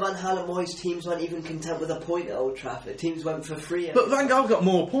And under Van Gaal and Moyes, teams weren't even content with a point at Old Trafford. Teams went for free. but Van Gaal got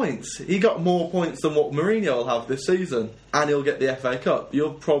more points. He got more points than what Mourinho will have this season, and he'll get the FA Cup.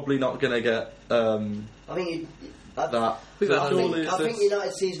 You're probably not going to get. I think that. I think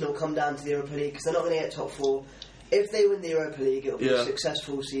United's season will come down to the Europa League because they're not going to get top 4. If they win the Europa League, it'll be a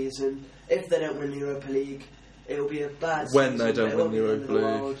successful season. If they don't win the Europa League, it'll be a bad season. When they don't win the Europa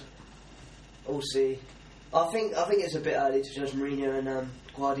League. We'll see. I think it's a bit early to judge Mourinho and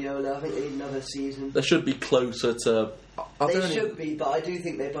Guardiola. I think they need another season. They should be closer to... They should be, but I do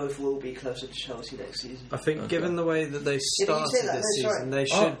think they both will be closer to Chelsea next season. I think given the way that they started this season, they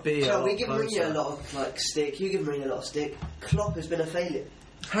should be a lot we give closer. Mourinho a lot of stick. You give Mourinho a lot of stick. Klopp has been a failure.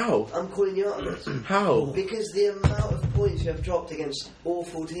 How? I'm calling you out on this. How? Because the amount of points you have dropped against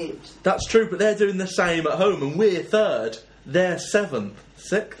awful teams. That's true, but they're doing the same at home, and we're 3rd. They're 7th.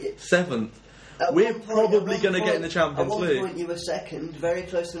 6th? 7th. We're probably going to get in the Champions League. At one point you were 2nd, very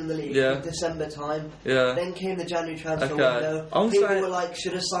close to the league, in December time. Yeah. Then came the January transfer window. People were like,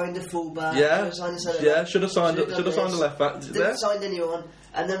 should have signed a fullback, should have signed a centre back. Should have signed a left back. Didn't sign anyone.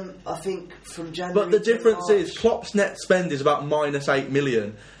 And then I think from January. But the difference is Klopp's net spend is about -8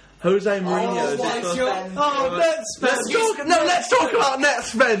 million. Jose Mourinho. Let's talk about net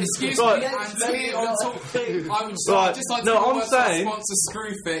spend. Excuse me, and to be on top thing, I would just like to I'm saying, sponsor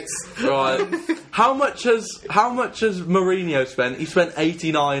Screwfix. Right. How much has Mourinho spent? He spent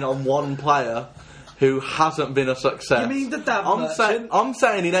 89 on one player who hasn't been a success. You mean the dab merchant? I'm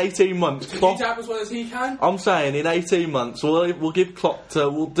saying in 18 months. Can you dab as well as he can? I'm saying in 18 months we'll give Klopp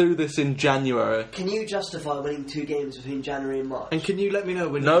we'll do this in January. Can you justify winning 2 games between January and March? And can you let me know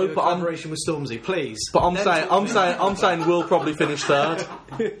when you do a collaboration with Stormzy, please? But I'm saying we'll probably finish 3rd,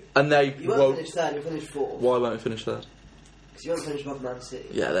 and they you won't finish 3rd. You'll finish 4th. Why won't we finish 3rd? Because you won't finish above Man City.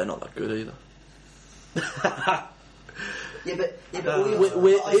 Yeah, they're not that good either. I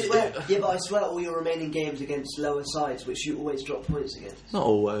swear all your remaining games against lower sides, which you always drop points against. Not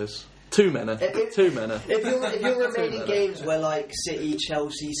always. Too many. Too many. If your remaining games were like City,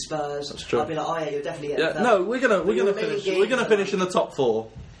 Chelsea, Spurs, that's true. I'd be like, oh yeah, you're definitely getting that. No, we're gonna finish in the top 4.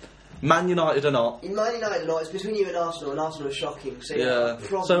 Man United are not. Man United are not. It's between you and Arsenal are shocking. So I'd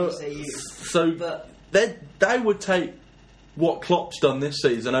probably say you. But they would take what Klopp's done this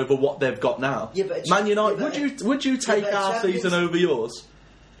season over what they've got now. Yeah, but Man United, would you take our season over yours?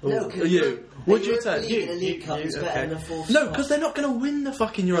 No, would you take the League Cup is better than a 4th No, because they're not going to win the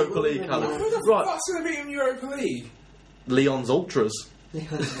fucking Europa League. Who the fuck's going to beat in Europa League? Lyon's Ultras.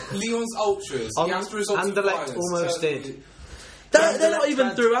 Lyon's Ultras. Anderlecht almost did. They're not even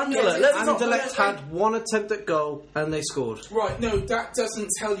through Anderlecht. Anderlecht had one attempt at goal and they scored. Right, no, that doesn't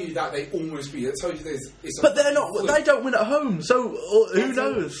tell you that they almost beat. It tells you but they're not. They don't win at home, so who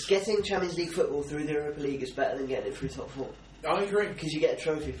knows? Getting Champions League football through the Europa League is better than getting it through top 4. I agree. Because you get a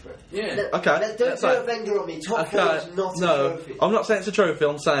trophy for it. Yeah. Okay. Don't do a Wenger on me. Top 4 is not a trophy. I'm not saying it's a trophy.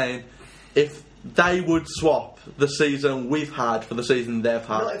 I'm saying if they would swap the season we've had for the season they've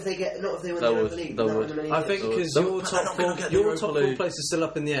had. Not if they win the Europa League. I think because your top 4 place is still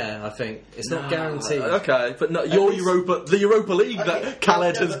up in the air. I think it's not guaranteed. Okay, but no, the Europa League that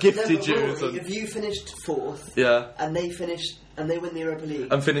Khaled has gifted you. If you finished 4th, and they win the Europa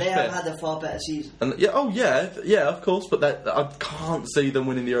League, and they have had a far better season. And of course, but I can't see them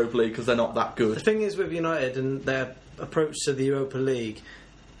winning the Europa League because they're not that good. The thing is with United and their approach to the Europa League,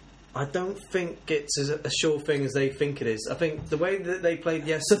 I don't think it's as a sure thing as they think it is. I think the way that they played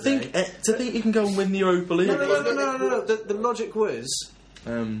yesterday... To think you can go and win the Europa League... No. The logic was...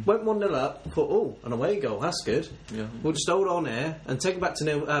 went 1-0 up, thought, an away goal, that's good. Yeah. We'll just hold on here and take it back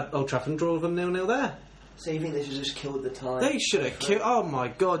to Old Trafford and draw them 0-0 there. So you think they should have just killed the tie? They should have killed... Oh my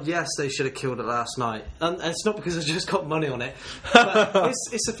God, yes, they should have killed it last night. And it's not because I just got money on it. But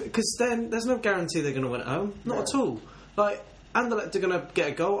because then there's no guarantee they're going to win at home. Not at all. Like... Anderlecht are going to get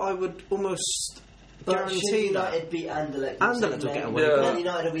a goal. I would almost guarantee that. United beat Anderlecht. Anderlecht will get a win. Then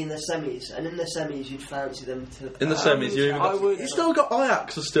United will be in the semis, and in the semis you'd fancy them to. In the semis, you've still got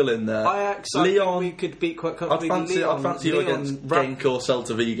Ajax are still in there. Ajax, Leon, we could beat quite comfortably. I'd fancy you against Genk or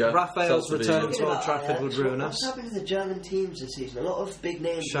Celta Vigo. Raphael's return to Old Trafford would ruin us. What's happened to the German teams this season? A lot of big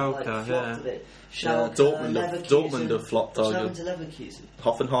names Schalke, have flopped a bit. Schalke, Dortmund have flopped. What's happened to Leverkusen?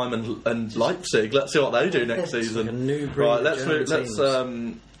 Hoffenheim and Leipzig. Let's see what they do next season. A new right,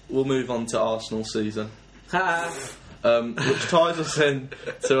 we'll move on to Arsenal's season. Which ties us in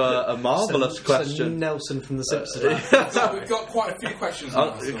to a marvellous question. Nelson from The Simpsons. So we've got quite a few questions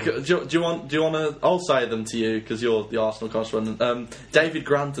on do you want to... I'll say them to you because you're the Arsenal correspondent. David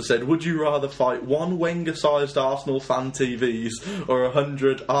Grant has said, would you rather fight 1 Wenger-sized Arsenal fan TVs or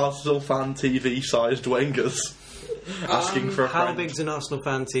 100 Arsenal fan TV-sized Wengers? asking for a How friend. big's an Arsenal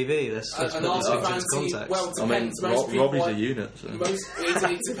fan TV? Let's put An this Arsenal into fan context. Well, it I mean, depends. Most people Robbie's like- a unit. So.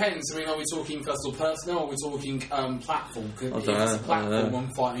 It depends. I mean, are we talking first of all personnel, or are we talking platform? 'Cause I if don't it's a know, platform, I'm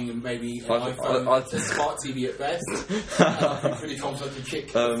fighting maybe an I- iPhone, I- a smart TV at best. And I'm pretty confident to kick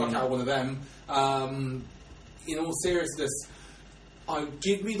the fuck out of one of them. In all seriousness,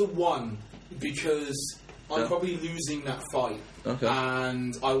 give me the one, because I'm Yeah. probably losing that fight. Okay.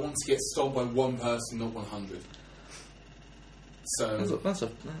 And I want to get stopped by one person, not 100. So That's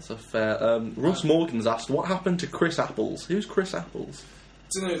a fair. Russ Morgan's asked, what happened to Chris Apples? Who's Chris Apples?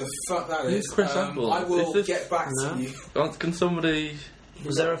 don't know who the fuck that Who's is. Chris Apple? I will Is this- get back No. to you. Can somebody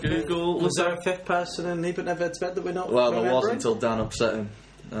Was there a Google? was there a fifth person in He But Never Heard to Bed that we're not Well, there was remembering? until Dan upset him.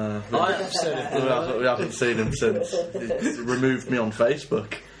 I upset him. We haven't seen him since. He removed me on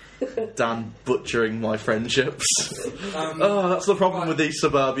Facebook. Dan butchering my friendships. That's the problem with these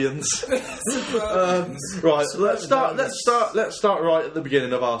suburbians. Right, let's start right at the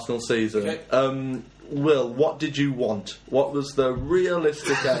beginning of Arsenal season. Okay. Will, what did you want? What was the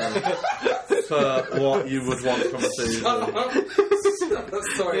realistic aim for what you would want from a season?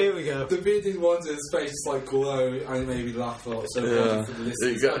 Sorry. Here we go. The bearded wanderer's face is like glow and maybe laugh a lot, so Yeah. for the There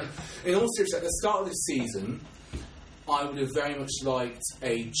you listeners. go. In all seriousness, at the start of this season, I would have very much liked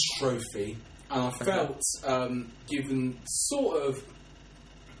a trophy, and I felt, given sort of,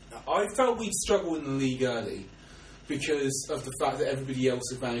 I felt we'd struggle in the league early because of the fact that everybody else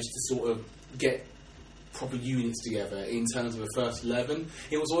had managed to sort of get proper units together in terms of a first 11.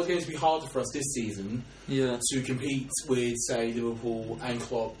 It was always going to be harder for us this season to compete with, say, Liverpool and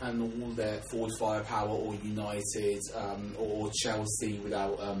Klopp and all their forward firepower, or United, or Chelsea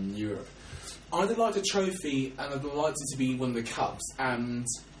without Europe. I'd have liked a trophy, and I'd have liked it to be one of the cups, and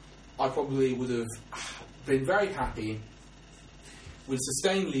I probably would have been very happy with a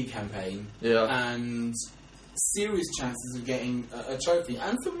sustained league campaign and serious chances of getting a trophy.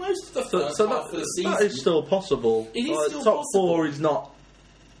 And for most of the first half of the season, that is still possible. It is still top possible. 4 is not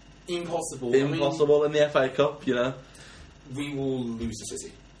impossible. impossible in the FA Cup, you know. We will lose to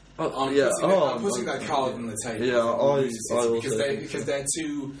City. Oh, I'm putting that card on the table. Yeah, We'll I lose to City also because they're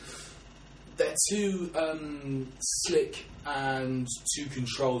too slick and too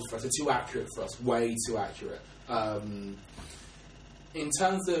controlled for us. They're too accurate for us. Way too accurate. In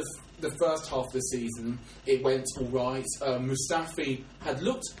terms of the first half of the season, it went all right. Mustafi had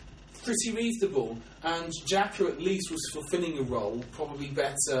looked pretty reasonable, and Xhaka at least was fulfilling a role probably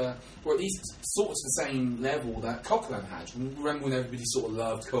better, or at least sort of the same level that Coquelin had. Remember when everybody sort of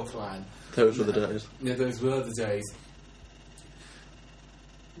loved Coquelin? Those were the days. Yeah, those were the days.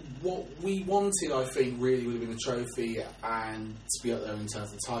 What we wanted, I think, really would have been a trophy and to be up there in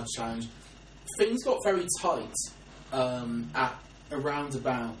terms of the title challenge. Things got very tight at around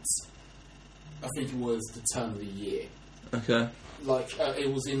about, I think it was the turn of the year. Okay. Like,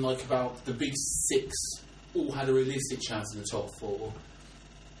 it was in like about the big six all had a realistic chance in the top 4,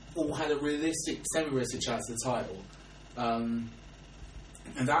 all had a realistic, semi-realistic chance at the title.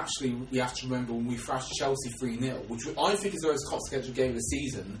 And actually, we have to remember when we thrashed Chelsea 3-0, which I think is the most consequential game of the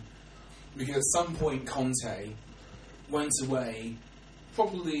season, because at some point Conte went away,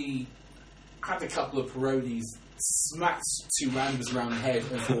 probably had a couple of Peronis, smacked 2 Rambas around the head,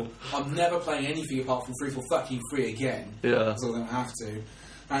 and thought, I'm never playing anything apart from 3-4-3 again, Yeah. because I don't have to.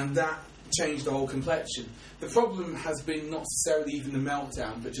 And that changed the whole complexion. The problem has been not necessarily even the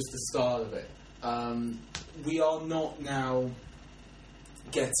meltdown, but just the style of it. We are not now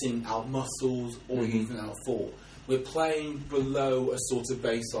getting out muscles or even out fought. We're playing below a sort of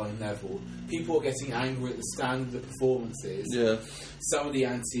baseline level. People are getting angry at the standard of performances. Yeah. Some of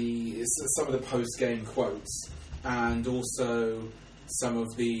the post-game quotes, and also some of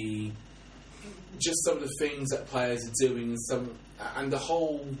the things that players are doing, and the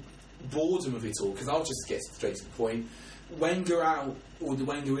whole boredom of it all. Because I'll just get straight to the point. Wenger out, or the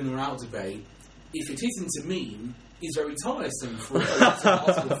Wenger in or out debate, if it isn't a meme, is very tiresome for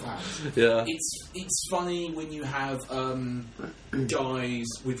Arsenal fans. Yeah. It's funny when you have guys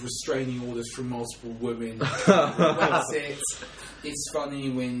with restraining orders from multiple women. It's funny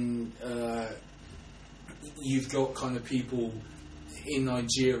when you've got kind of people in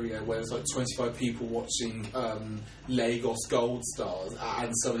Nigeria where there's like 25 people watching Lagos Gold Stars,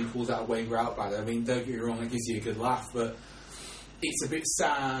 and somebody pulls out a Wenger out banner. I mean, don't get me wrong, it gives you a good laugh, but it's a bit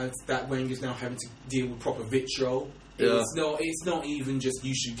sad that Wenger's now having to deal with proper vitriol. Yeah. It's not even just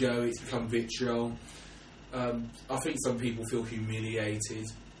you should go, it's become vitriol. I think some people feel humiliated.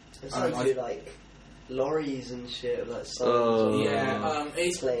 It's like lorries and shit, like signs.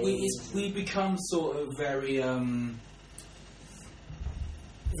 We become sort of very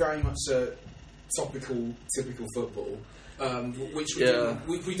much a typical football, which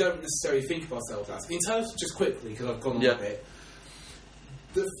we don't necessarily think of ourselves as. In terms of, just quickly, because I've gone on a bit,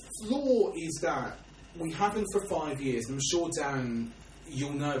 the flaw is that we haven't for 5 years, and I'm sure, Darren,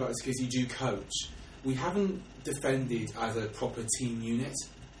 you'll know about this because you do coach, we haven't defended as a proper team unit.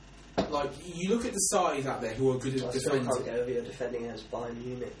 Like, you look at the side out there who are good at defending. I still can't get over your defending as Bayern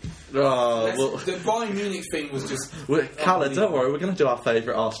Munich. The Bayern Munich thing was just... Khaled, don't worry, we're going to do our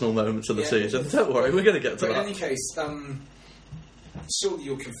favourite Arsenal moments of the season. Don't worry, we're going to get to that. In any case, surely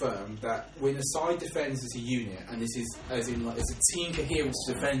you'll confirm that when a side defends as a unit, and this is as in like it's a team coherence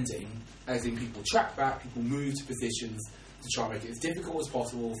defending, as in people track back, people move to positions to try and make it as difficult as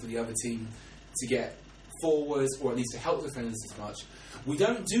possible for the other team to get forwards, or at least to help defenders as much. We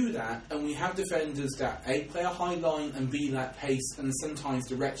don't do that, and we have defenders that A, play a high line, and B, lack pace and sometimes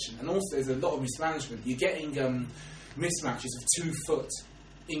direction. And also there's a lot of mismanagement. You're getting mismatches of 2 foot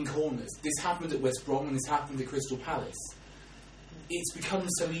in corners. This happened at West Brom and this happened at Crystal Palace. It's become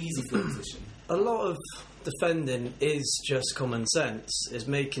so easy for the position. A lot of defending is just common sense. It's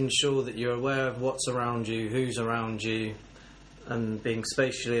making sure that you're aware of what's around you, who's around you, and being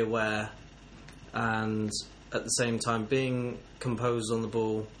spatially aware, and at the same time being composed on the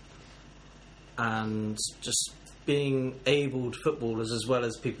ball, and just being abled footballers as well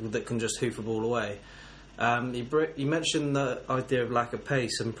as people that can just hoof a ball away. You mentioned the idea of lack of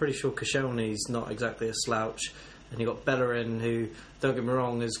pace. I'm pretty sure Koscielny's not exactly a slouch, and you've got Bellerin, who, don't get me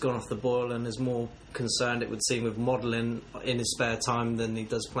wrong, has gone off the boil and is more concerned, it would seem, with modelling in his spare time than he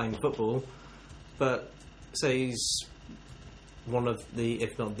does playing football. But say he's one of the,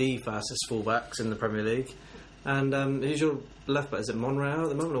 if not the fastest fullbacks in the Premier League. And who's your left back? Is it Monreal at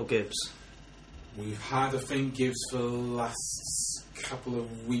the moment or Gibbs? We've had, I think, Gibbs for the last couple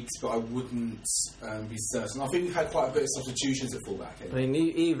of weeks, but I wouldn't be certain. I think we've had quite a bit of substitutions at fullback. I mean,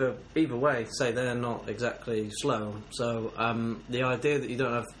 either way, say they're not exactly slow. So the idea that you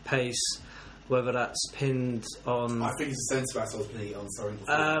don't have pace, whether that's pinned on... I think it's a centre-back I was playing on, sorry.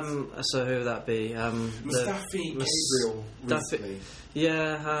 So who would that be? Mustafi, Gabriel, recently.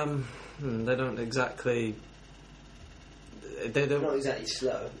 Yeah, they don't exactly... They're not exactly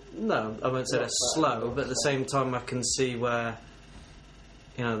slow. No, I won't say they're slow, but at the same time I can see where,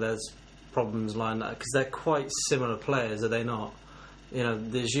 you know, there's problems lying there, because they're quite similar players, are they not? You know,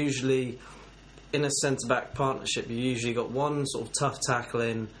 there's usually, in a centre-back partnership, you usually got one sort of tough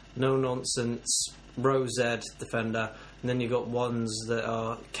tackling, no-nonsense, row-Z defender, and then you've got ones that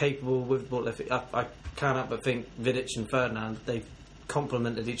are capable with the ball. I can't help but think Vidic and Ferdinand, they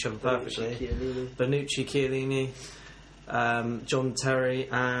complemented each other perfectly. Bonucci, Chiellini, John Terry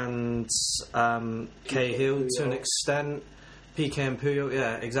and Cahill to an extent, Piqué and Puyol,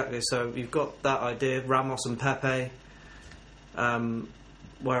 yeah, exactly. So you've got that idea, Ramos and Pepe.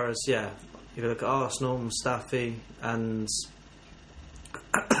 Whereas, yeah, if you look at Arsenal, Mustafi and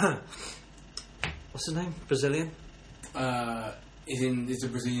what's his name? Brazilian? Is a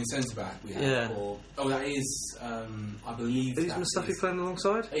Brazilian centre back we have? Yeah. That is, I believe. Is Mustafi playing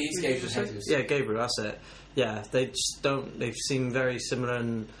alongside? He's Gabriel Jesus. Yeah, Gabriel, that's it. Yeah, they just don't. They seem very similar,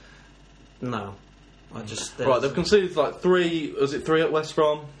 and no, I just right. They've conceded like 3. Was it 3 at West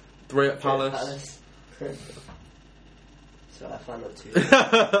Brom, 3 at Palace? So I found that too.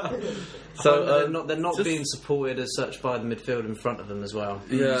 So they're not being supported as such by the midfield in front of them as well.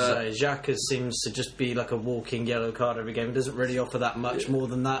 Yeah, so Xhaka seems to just be like a walking yellow card every game. It doesn't really offer that much more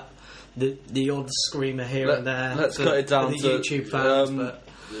than that. The odd screamer here and there. Let's cut it down to to YouTube fans. But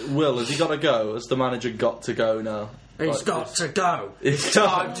Will, has he got to go? Has the manager got to go now? He's got to go. It's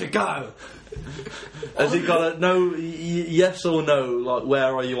time to go. Has he got to... No, yes or no? Like,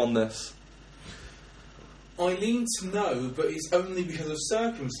 where are you on this? I lean to no, but it's only because of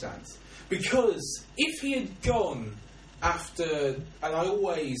circumstance. Because if he had gone after... And I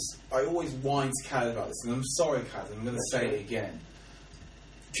always whine to Callum about this, and I'm sorry, Callum, I'm going to say it again.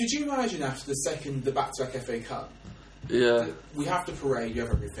 Could you imagine after the back-to-back FA Cup? Yeah. We have the parade, we have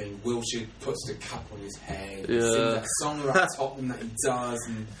everything. Wilshere puts the cup on his head, yeah. Sings that song about Tottenham that he does,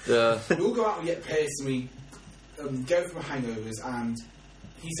 and yeah. We all go out and get pissed, and we go from hangovers, and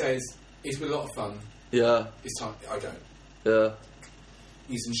he says, it's been a lot of fun. Yeah. It's time. I don't. Yeah.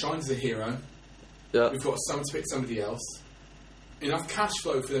 Ethan shines as a hero. Yeah. We've got some to pick somebody else. Enough cash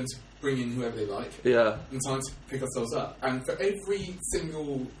flow for them to bring in whoever they like. Yeah. And time to pick ourselves up. And for every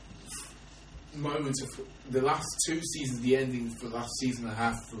single moment of the last 2 seasons, the ending for the last season and a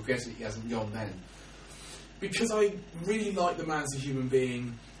half, regrettably he hasn't gone then. Because I really like the man as a human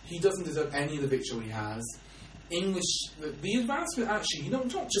being. He doesn't deserve any of the victory he has. The advancement actually, not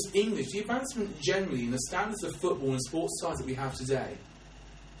just English, the advancement generally in the standards of football and sports science that we have today.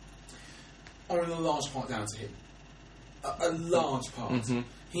 are in a large part down to him. A large part. Mm-hmm.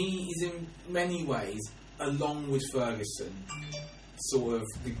 He is in many ways, along with Ferguson, sort of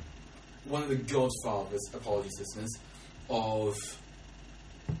one of the godfathers, apologies listeners, of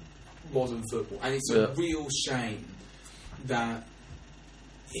modern football. And it's a real shame that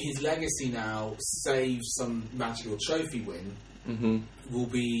his legacy now, save some magical trophy win, will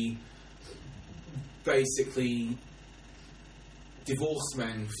be basically divorced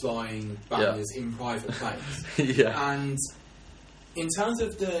men flying banners in private planes. And in terms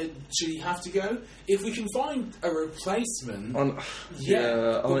of should he have to go? If we can find a replacement,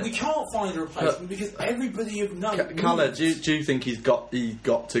 but we can't find a replacement because everybody of note. Khaled, do you think he got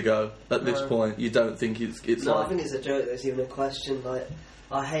to go at this point? You don't think it's no, like... I think it's a joke. There's even a question. Like,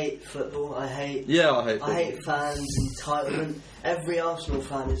 I hate football. I hate fans entitlement. Every Arsenal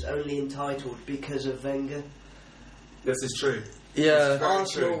fan is only entitled because of Wenger. This is true. Yeah,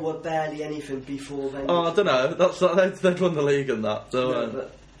 Arsenal were barely anything before Wenger. Oh, I don't know. They'd won the league and that. So,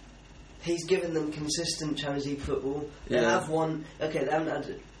 but he's given them consistent Champions League football. They have won. Okay, they haven't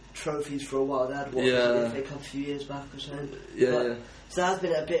had trophies for a while. They had one in the FA Cup a few years back or so. So there has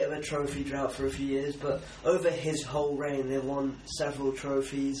been a bit of a trophy drought for a few years. But over his whole reign, they've won several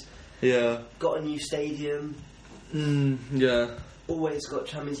trophies. Yeah. Got a new stadium. Always got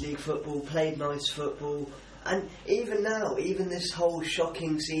Champions League football. Played nice football. And even now, even this whole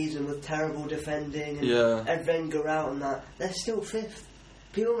shocking season with terrible defending and Ed Wenger out and that, they're still 5th.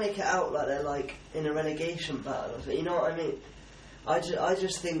 People make it out like they're like in a relegation battle. You know what I mean? I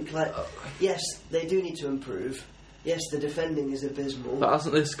just think like, yes, they do need to improve. Yes, the defending is abysmal. But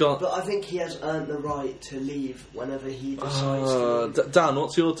hasn't this got... But I think he has earned the right to leave whenever he decides to leave. Dan,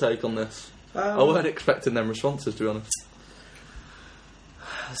 what's your take on this? I weren't expecting them responses, to be honest.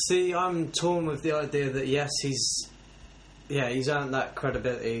 See, I'm torn with the idea that yes, he's earned that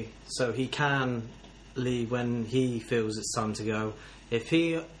credibility, so he can leave when he feels it's time to go. If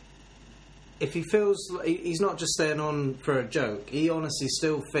he feels like he's not just staying on for a joke, he honestly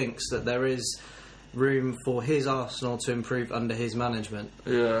still thinks that there is room for his Arsenal to improve under his management.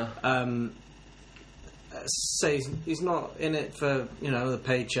 Say he's not in it for the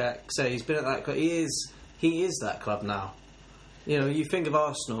paycheck. Say he's been at that club. He is that club now. You think of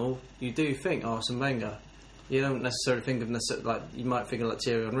Arsenal, you do think Arsene Wenger. You don't necessarily think of you might think of like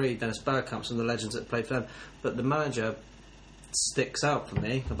Thierry Henry, Dennis Bergkamp, some of the legends that played for them. But the manager sticks out for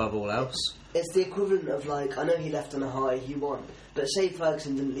me above all else. It's the equivalent of I know he left on a high, he won, but say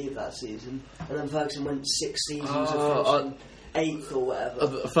Ferguson didn't leave that season, and then Ferguson went 6 seasons of finishing 8th or whatever.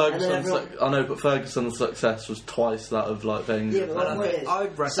 I know, but Ferguson's success was twice that of Wenger. Yeah, but my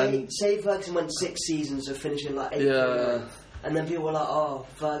point is, say Ferguson went 6 seasons of finishing 8th or 9th. And then people were like, "Oh,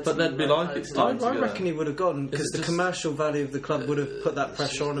 Ferguson." But they'd be like, "It's time to go." I reckon he would have gone because the commercial value of the club would have put that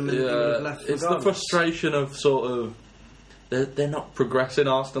pressure on him, and he would have left. It's the frustration of sort of they're not progressing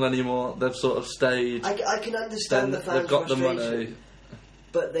Arsenal anymore. They've sort of stayed. I can understand the fans' they've got frustration, the money,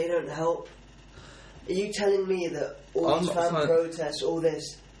 but they don't help. Are you telling me that all these fan protests, all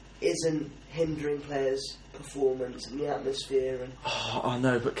this, isn't hindering players' performance and the atmosphere? And I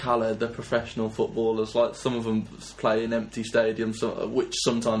know, but Khaled, they're professional footballers. Some of them play in empty stadiums, which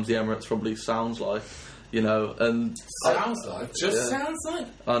sometimes the Emirates probably sounds like, and sounds like.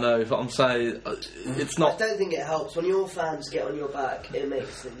 I know, but I'm saying it's not. I don't think it helps when your fans get on your back. It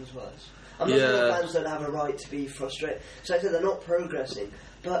makes things worse. I'm not saying your fans don't have a right to be frustrated. So I said they're not progressing,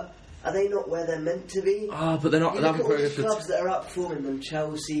 but are they not where they're meant to be? But they're not. You look at all these clubs that are outperforming them,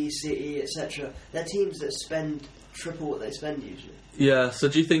 Chelsea, City, etc. They're teams that spend triple what they spend usually. Yeah, so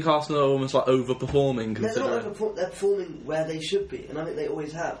do you think Arsenal are almost overperforming? They're not overperforming, they're performing where they should be, and I think they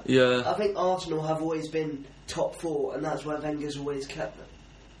always have. Yeah. I think Arsenal have always been top 4, and that's where Wenger's always kept them.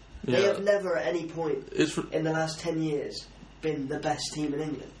 They have never at any point in the last 10 years been the best team in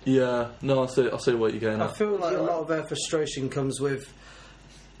England. Yeah, no, I see what you're getting at. I feel like a lot of their frustration comes with,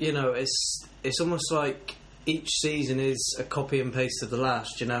 it's almost like each season is a copy and paste of the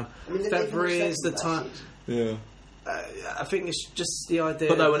last, I mean, February is the time. Yeah. I think it's just the idea.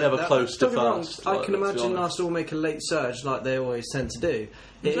 But they were never close to first. I can imagine Arsenal make a late surge like they always tend to do.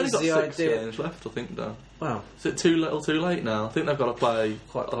 They've only got 6 games left, I think, now. Wow. Is it too late now? I think they've got to play.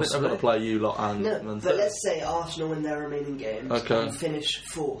 I think they've got to play you lot and. No, but let's say Arsenal win their remaining games and finish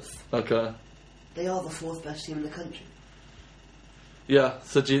 4th. Okay. They are the 4th best team in the country. Yeah.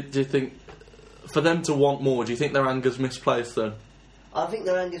 So do you think for them to want more? Do you think their anger's misplaced then? I think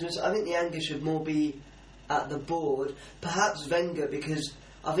the anger should more be at the board, perhaps Wenger, because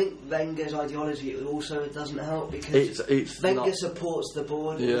I think Wenger's ideology also doesn't help because Wenger supports the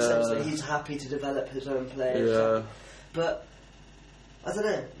board in the sense that he's happy to develop his own players. Yeah. But I don't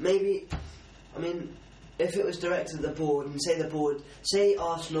know, maybe I mean, if it was directed at the board, and say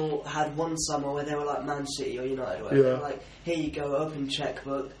Arsenal had one summer where they were like Man City or United, where they were like, here you go, open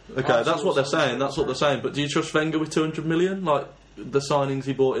checkbook. Okay, Arsenal that's what they're saying. summer. That's what they're saying. But do you trust Wenger with 200 million? Like the signings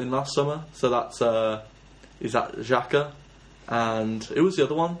he bought in last summer. So that's is that Xhaka, and who was the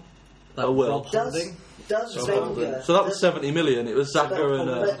other one? Will. Does Wenger... So that was 70 million. It was Xhaka and...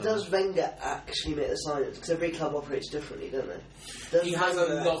 But does Wenger actually make the signings? Because every club operates differently, don't they? He has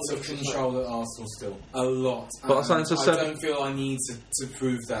a lot of control at Arsenal still. A lot. But I don't feel I need to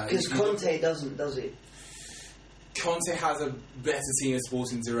prove that. Because Conte doesn't, does he? Conte has a better team of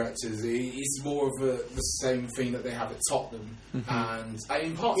sporting directors. It's more of the same thing that they have at Tottenham. And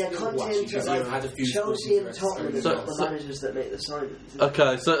in parts yeah, Conte and had a few Chelsea and Tottenham are not the managers that make the signings.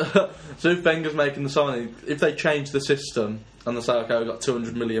 Okay, so if Wenger's making the signing, if they change the system and they say, okay, we've got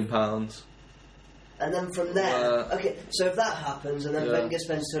 £200 million, and then from there, okay, so if that happens and then Wenger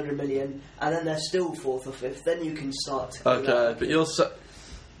spends 200 million and then they're still 4th or 5th, then you can start to but you're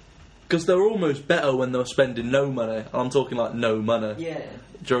because they were almost better when they were spending no money. I'm talking like no money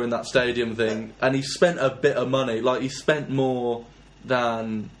during that stadium thing. And he spent a bit of money. Like, he spent more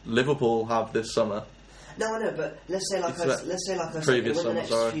than Liverpool have this summer. No, I know, but let's say like I said, they win the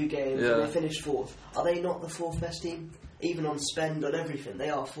next few games and they finish 4th. Are they not the 4th best team? Even on spend, on everything, they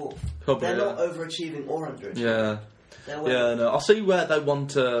are 4th. Probably, they're not overachieving or underachieving. Yeah. No. I see where they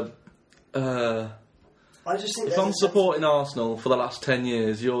want to... I just think if I'm supporting Arsenal for the last 10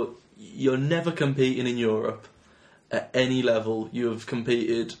 years, you're never competing in Europe at any level. You have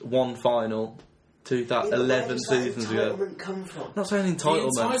competed one final 11 seasons ago. Where does that come from? I'm not saying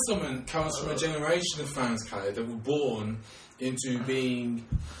entitlement. The entitlement comes from a generation of fans, Khaled, that were born into being...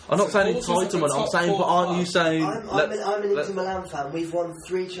 I'm not saying entitlement, I'm saying, but aren't you saying... I'm an Inter Milan fan. We've won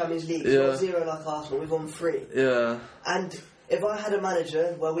 3 Champions Leagues, not 0 like Arsenal. We've won 3. Yeah. And if I had a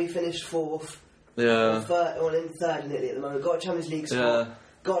manager where we finished 4th, or in 3rd in Italy at the moment, got a Champions League spot,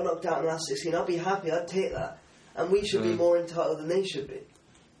 got knocked out in the last 16, I'd be happy, I'd take that. And we should be more entitled than they should be.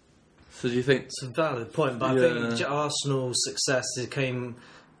 So do you think... It's a valid point, but I think Arsenal's success,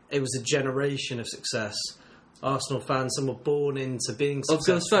 it was a generation of success. Arsenal fans, some were born into being successful. I was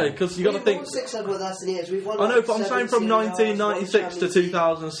going to say, because you got to think... We've won 6 over the last years. We've won I know, but I'm saying from 1996 to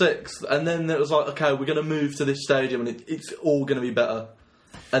 2006, and then it was like, okay, we're going to move to this stadium, and it's all going to be better.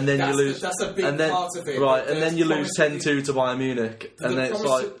 And then you lose... That's a big part of it. Right, and then you lose 10-2 to Bayern Munich, and then it's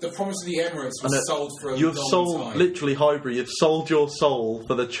like... The promise of the Emirates was sold for a long time. You've sold, literally, Highbury, you've sold your soul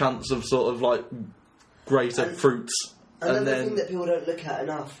for the chance of sort of, like, greater fruits. And the thing that people don't look at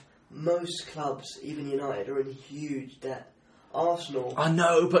enough... Most clubs, even United, are in huge debt. Arsenal... I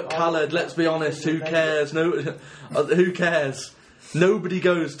know, but Khaled, let's be honest, who cares? Who cares? Nobody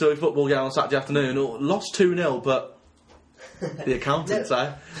goes to a football game on Saturday afternoon, or lost 2-0, but... The accountants,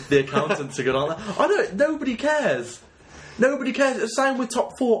 The accountants are good, aren't they? I know, nobody cares. Nobody cares. It's the same with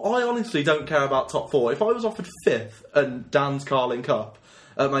top 4. I honestly don't care about top 4. If I was offered 5th and Dan's Carling Cup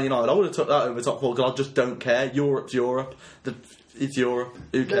at Man United, I would have took that over top 4 because I just don't care. Europe's Europe. It's Europe.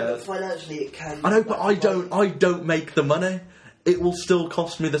 Who cares? No, but financially it can... I know, but I don't make the money. It will still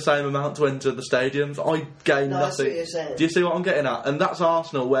cost me the same amount to enter the stadiums. I gain nothing. I see what you're saying. Do you see what I'm getting at? And that's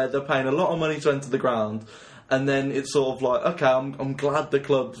Arsenal, where they're paying a lot of money to enter the ground, and then it's sort of like, okay, I'm glad the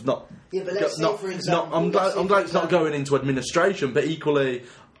club's not... Yeah, but let's say, for example... I'm glad it's not going into administration, but equally,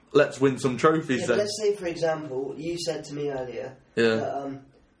 let's win some trophies then. Let's say, for example, you said to me earlier that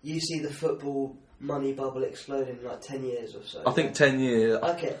you see the football money bubble exploding in like 10 years or so. I think 10 years.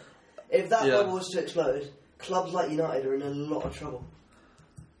 Okay. If that bubble was to explode, clubs like United are in a lot of trouble.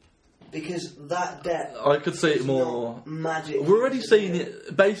 Because that debt... I could see it more... Magic. We're already seeing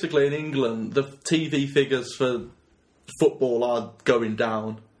it, basically in England, the TV figures for football are going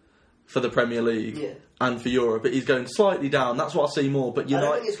down for the Premier League and for Europe. It is going slightly down. That's what I see more. But I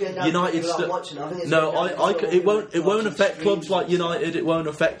don't think it's going down United for watching. I think it's it won't affect clubs like United. It won't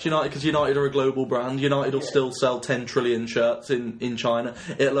affect United because United are a global brand. United will still sell 10 trillion shirts in China.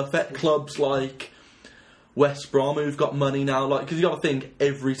 It'll affect clubs like West Brom, who've got money now. Like, because you got to think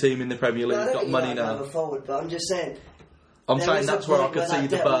every team in the Premier League has got money now. Forward, but I'm just saying. I'm saying that's where I could see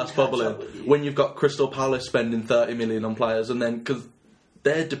the burst bubbling when you've got Crystal Palace spending 30 million on players, and then because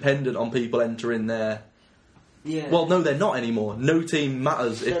they're dependent on people entering there. Yeah. Well, no, they're not anymore. No team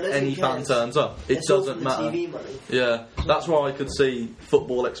matters if any fan turns up. It doesn't matter. TV money. Yeah, that's why I could see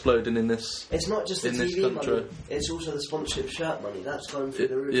football exploding in this. It's not just the TV money. It's also the sponsorship shirt money. That's going through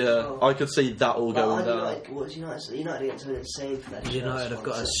the roof. Yeah, as well. I could see that all going down. What's United? United get something insane for that. United have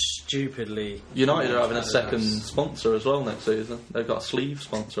got a stupidly. United are having a second sponsor as well next season. They've got a sleeve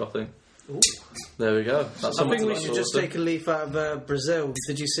sponsor, I think. There we go. That's I something think we to should look just forward take a leaf out of Brazil.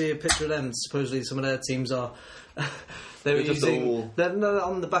 Did you see a picture of them? Supposedly some of their teams are... they were They're just using... all- They're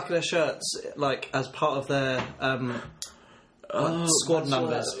on the back of their shirts, like, as part of their... squad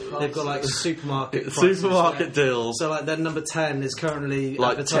numbers. They've got like supermarket to. prices, Supermarket yeah. deals. So like their number 10 is currently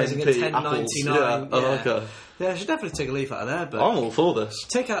Like advertising at 10p apples. $10.99. Yeah. Oh, okay. Yeah, I should definitely take a leaf out of there. But I'm all for this.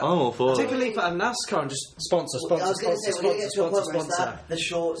 take a I'm all for take it. a leaf out of NASCAR and just sponsor. I was going to say, we're going to get to a point where it's sponsor. that. The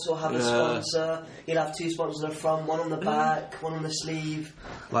shorts will have a sponsor. You'll have 2 sponsors on the front, one on the back, one on the sleeve.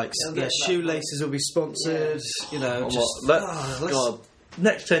 Like It'll yeah, get shoelaces will be sponsored. You know, just let's God,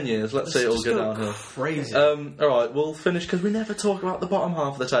 next 10 years, let's see it all just go go downhill. crazy. Alright, we'll finish because we never talk about the bottom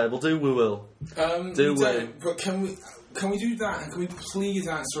half of the table, do we, Will? Do we? don't, but can we do that? And can we please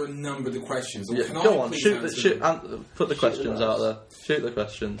answer a number of the questions? Or Yeah, can go I on, please shoot, answer shoot, them? put the questions out there. Shoot the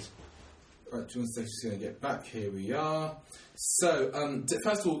questions. Right, just going to get back. Here we are. So,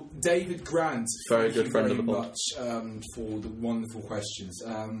 first of all, David Grant. Very thank good you friend very of the pod. much for the wonderful questions.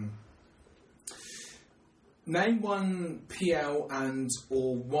 Name one PL and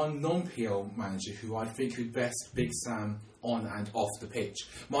or one non-PL manager who I think would best Big Sam on and off the pitch.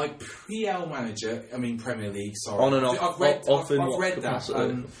 My PL manager, I mean Premier League, sorry. On and off. I've read, Off in I've what read that.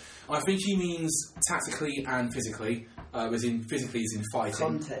 capacity? I think he means tactically and physically. As in physically, as in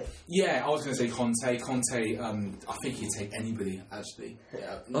fighting. Conte. Yeah, I was going to say Conte. Conte, I think he'd take anybody, actually.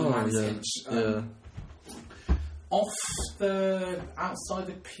 Yeah, Oh, man's yeah. inch. Yeah. Outside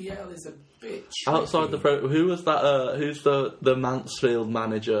the PL is a bit tricky. Outside the pro, who was that? Who's the Mansfield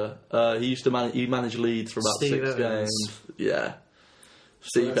manager? He used to manage. He managed Leeds for about Steve 6 Evans. games. Yeah,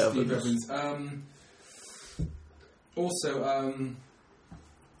 Steve Evans. Also,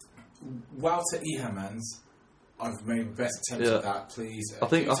 Walter Ehamans. I've made my best attempt at that. Please, I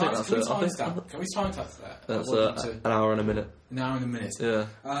think that's it. Can we time tap that? That's an hour and a minute. An hour and a minute. Yeah.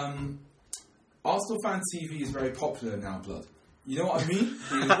 Arsenal fan TV is very popular now, blood. You know what I mean?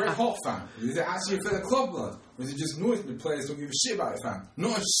 He's a very hot fan. Is it actually a fan of club, blood? Or is it just noise the players don't give a shit about it, fan?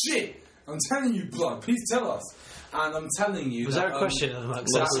 Not a shit! I'm telling you, blood. Please tell us. And I'm telling you... Was there a question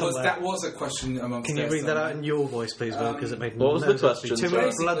amongst that was a question amongst Can you read that out in your voice, please, Will? Because it made What was the question? Too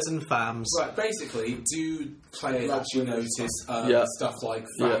many bloods and fams. Right, basically, do players actually notice stuff like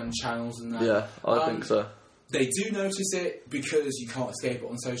fan channels and that? Yeah, I think so. They do notice it because you can't escape it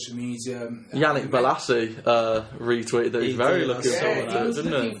on social media. Yannick Balassi retweeted that he's very looking forward to he it, was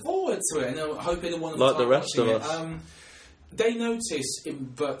didn't looking he? forward to it, and I'm hoping one of Like the rest of us. They notice,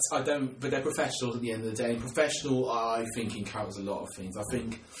 but I don't. But they're professionals at the end of the day. And professional, I think, encounters a lot of things. I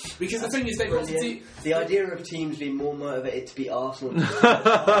think because the thing is, they've got to do. The idea of teams being more motivated to beat Arsenal. I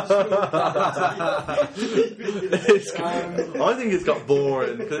think it's got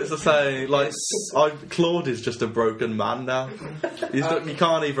boring because it's the same. Like Claude is just a broken man now. He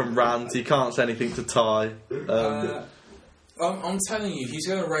can't even rant. He can't say anything to Ty. I'm telling you, he's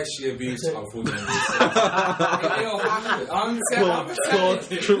going to racially abuse Ty before the end of the It'll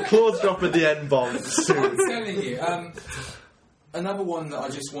happen. Claude's dropping the N-bomb soon. I'm telling you. Another one that I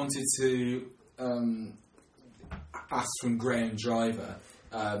just wanted to ask from Graham Driver.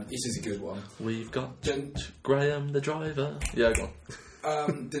 This is a good one. We've got Graham the driver. Yeah, go on.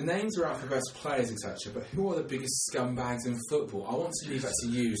 The names are out for best players, etc. But who are the biggest scumbags in football? I want to leave that to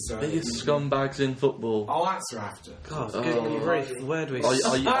you. So Biggest scumbags in football. I'll answer after. God, good grief. Where do we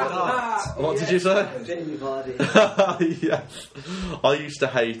What did you say? Jamie Vardy. Yeah. I used to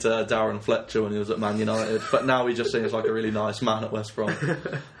hate Darren Fletcher when he was at Man United, but now he just seems like a really nice man at West Brom.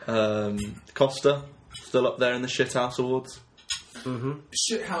 Costa, still up there in the Shithouse Awards. Mm-hmm.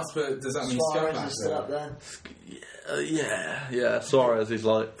 Shithouse, but does that mean Suarez scumbag? is still up there. Yeah. Suarez is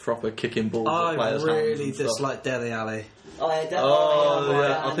like proper kicking balls at I players' really hands and stuff. dislike Dele Alli.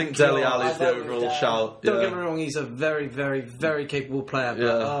 I think Dele Alli's the overall shout. Don't get me wrong, he's a very, very, very capable player,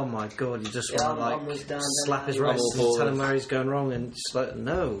 but oh my god, you just want to slap his wrist and tell him where he's going wrong and just like,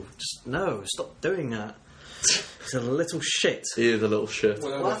 no, stop doing that. He's a little shit. He is a little shit.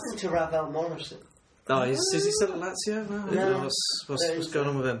 What happened to Ravel Morrison? Oh, is he still at Lazio? No. What's going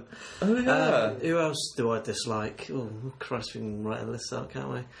on with him? Oh, yeah. Who else do I dislike? Oh, Christ, we can write a list out, can't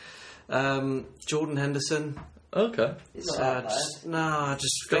we? Jordan Henderson. Okay. I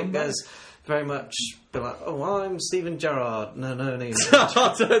just think there's very much be like, I'm Steven Gerrard. No.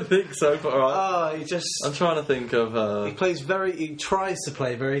 I don't think so, but alright. I'm trying to think of... He tries to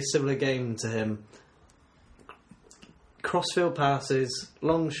play a very similar game to him. Crossfield passes,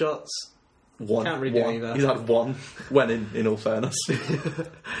 long shots. Can't really do either. He's had one. Went in all fairness.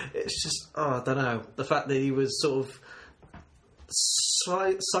 It's just, I don't know. The fact that he was sort of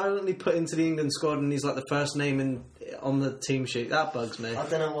silently put into the England squad, and he's like the first name on the team sheet. That bugs me. I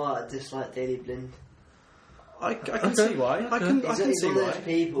don't know why I dislike Daley Blind. I can see why. I can see why.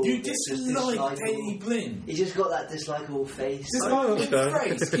 You dislike Daley Blind? He's just got that dislikable face.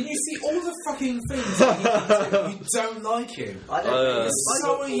 Face. Can you see all the fucking things that he can do? You don't like him. I don't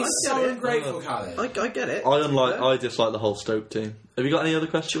think He's so ungrateful, Khaled. I get it. I dislike the whole Stoke team. Have you got any other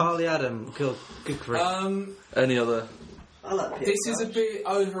questions? Charlie Adam, good grief. Any other? I like Peter This is Crouch. a bit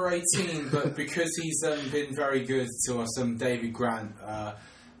over 18, but because he's been very good to us, David Grant.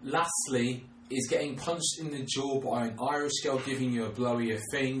 Lastly, is getting punched in the jaw by an Irish girl giving you a blowy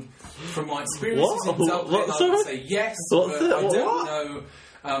thing. From my experiences in Dublin, I would say yes, but I don't know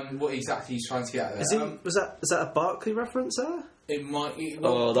what exactly he's trying to get at there. Was that a Barkley reference there? It might. That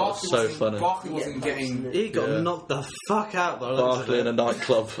was so funny. Barkley wasn't getting. He got knocked the fuck out by Barkley in a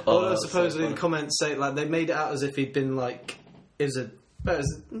nightclub. Although supposedly in comments say like they made it out as if he'd been like it was a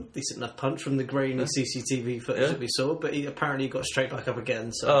decent enough punch from the grainy CCTV footage that we saw, but he apparently got straight back up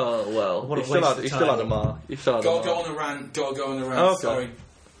again. So He still had a mark. Go on a rant. Go on a rant. Okay. Sorry.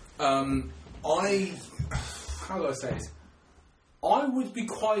 How do I say this? I would be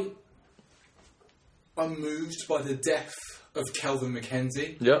quite unmoved by the death of Kelvin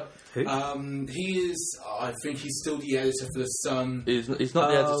McKenzie. Yep. He is. I think he's still the editor for the Sun. He's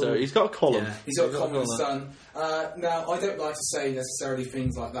not the editor. He's got a column. Yeah. He's got a column in the Sun. Now, I don't like to say necessarily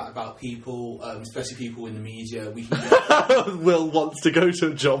things like that about people, especially people in the media. We can get Will wants to go to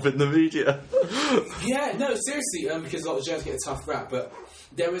a job in the media. yeah, no, seriously, because a lot of journalists get a tough rap, but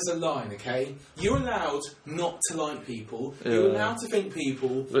there is a line, okay? You're allowed not to like people. You're allowed to think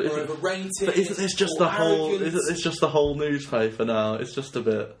people are overrated. But isn't this just the whole newspaper now? It's just a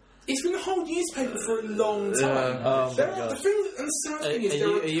bit. It's been the whole newspaper for a long time. Yeah. Oh my God. The sad thing is,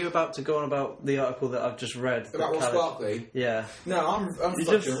 Are you about to go on about the article that I've just read about Ross Barkley? Yeah. No, I'm fucking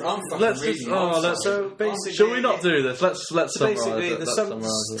Let's reading. So basically, Shall we not do this? Let's basically,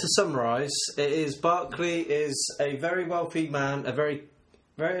 summarise it. to summarise, it is Barkley is a very wealthy man, a very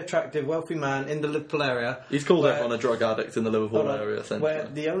attractive, wealthy man in the Liverpool area. He's called everyone a drug addict in the Liverpool area, essentially. Where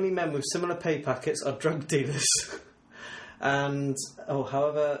the only men with similar pay packets are drug dealers. And,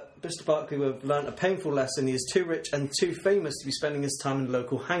 however, Mr. Barkley will have learnt a painful lesson. He is too rich and too famous to be spending his time in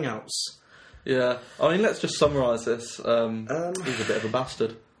local hangouts. Yeah, I mean, let's just summarise this. He's a bit of a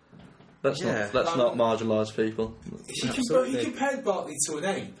bastard. Let's not marginalise people. He compared Barkley to an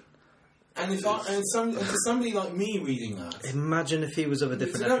ape. And to somebody like me reading that, imagine if he was of a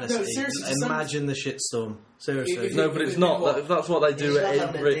different ethnicity. No, seriously, imagine the shitstorm. Seriously, but it's not. That's what they do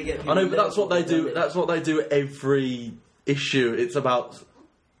at every. I know, but that's what they do. That's what they do at every issue. It's about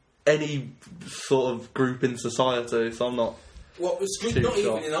any sort of group in society. So I'm not. Well, it's not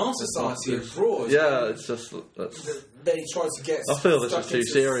even in our society abroad. Yeah, it's just they try to get. I feel this is too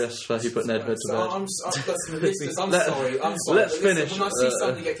serious for you putting Edward to bed. I'm sorry. Let's finish. When I see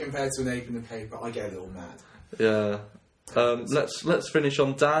somebody get compared to an ape in the paper, I get a little mad. Yeah. Let's finish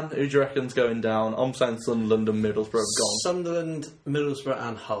on Dan. Who do you reckon's going down? I'm saying Sunderland and Middlesbrough have gone. Sunderland, Middlesbrough,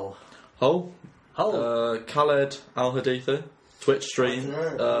 and Hull. Hull. Khaled Al-Haditha. Twitch stream.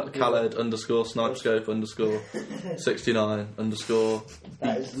 Khaled _Snipescope _69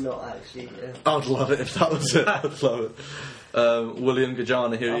 That is not actually. I'd love it if that was it. I'd love it. William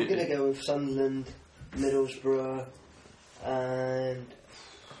Gajani. I'm going to go with Sunderland, Middlesbrough, and.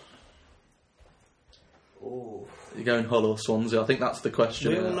 Oh. You're going Hull or Swansea? I think that's the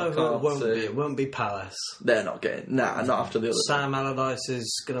question. We all know who it won't be. It won't be Palace. They're not getting. Not after the other. Sam Allardyce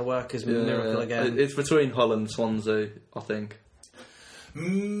is going to work his miracle again. It's between Hull and Swansea, I think.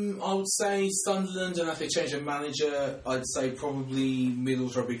 I would say Sunderland, and if they change their manager, I'd say probably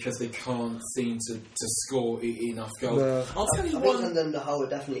Middlesbrough because they can't seem to score enough goals. I'll tell you one. Sunderland and Hull are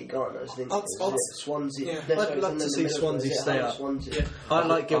definitely gone. I think Swansea. Yeah. I'd love to see Swansea stay up. Yeah. I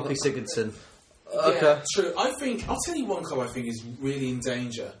like Gylfi Sigurdsson. Okay. Yeah, true. I'll tell you one club I think is really in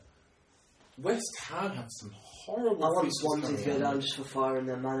danger. West Ham have some horrible. I want Swansea to go down just for firing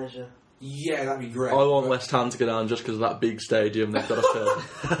their manager. Yeah, that'd be great. I want West Ham to go down just because of that big stadium they've got to fill.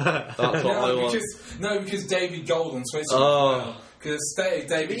 That's what I want. Because David Gold on Twitter. Because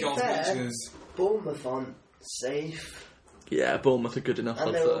David Gold mentions Bournemouth aren't safe. Yeah, Bournemouth are good enough.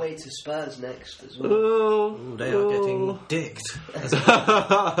 And they're away to Spurs next as well. Ooh, they are getting dicked.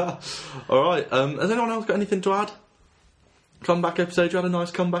 Alright, has anyone else got anything to add? Comeback episode, you had a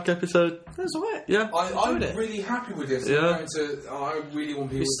nice comeback episode. That's alright. Yeah, I'm really happy with this. Yeah. I really want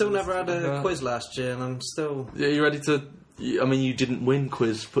people. We still never had a quiz last year, and I'm still. Yeah, you ready to? I mean, you didn't win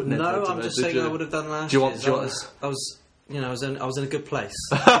quiz putting it. No, I'm just saying I would have done last year. I was in a good place.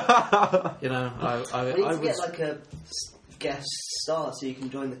 I need to get like a guest star so you can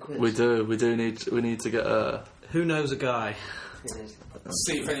join the quiz. We need to get a... Who knows a guy?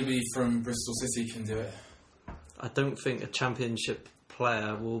 See if anybody from Bristol City can do it. I don't think a Championship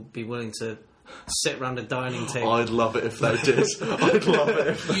player will be willing to sit around a dining table. I'd love it if they did. I'd love it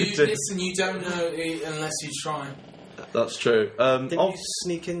if they did. Listen, you don't know it unless you try. That's true. Didn't you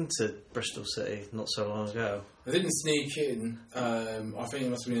sneak into Bristol City not so long ago? I didn't sneak in. I think it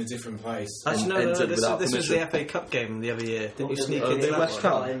must have been a different place. Actually, no, entered this without was the permission. FA Cup game the other year. Didn't you sneak Well, into they that West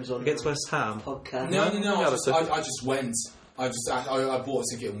one? Ham? Against West Ham? Podcast. No. Yeah, I just went. I bought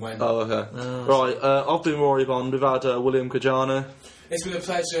a ticket and went. Oh, okay. Right, I've been Rory Bond. We've had William Kajana. It's been a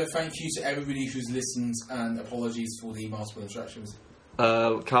pleasure. Thank you to everybody who's listened, and apologies for the multiple interactions.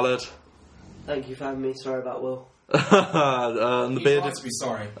 Khaled. Thank you for having me. Sorry about Will. And the You bearded have to be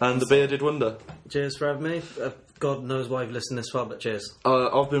sorry. and the bearded wonder. Cheers for having me. God knows why you've listened this far, but cheers.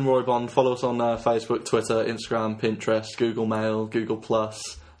 I've been Rory Bond. Follow us on Facebook, Twitter, Instagram, Pinterest, Google Mail, Google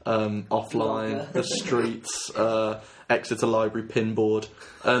Plus, offline, Blogger. the streets, Exeter Library pinboard,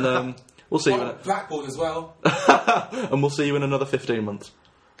 and we'll see you. Blackboard as well. And we'll see you in another 15 months.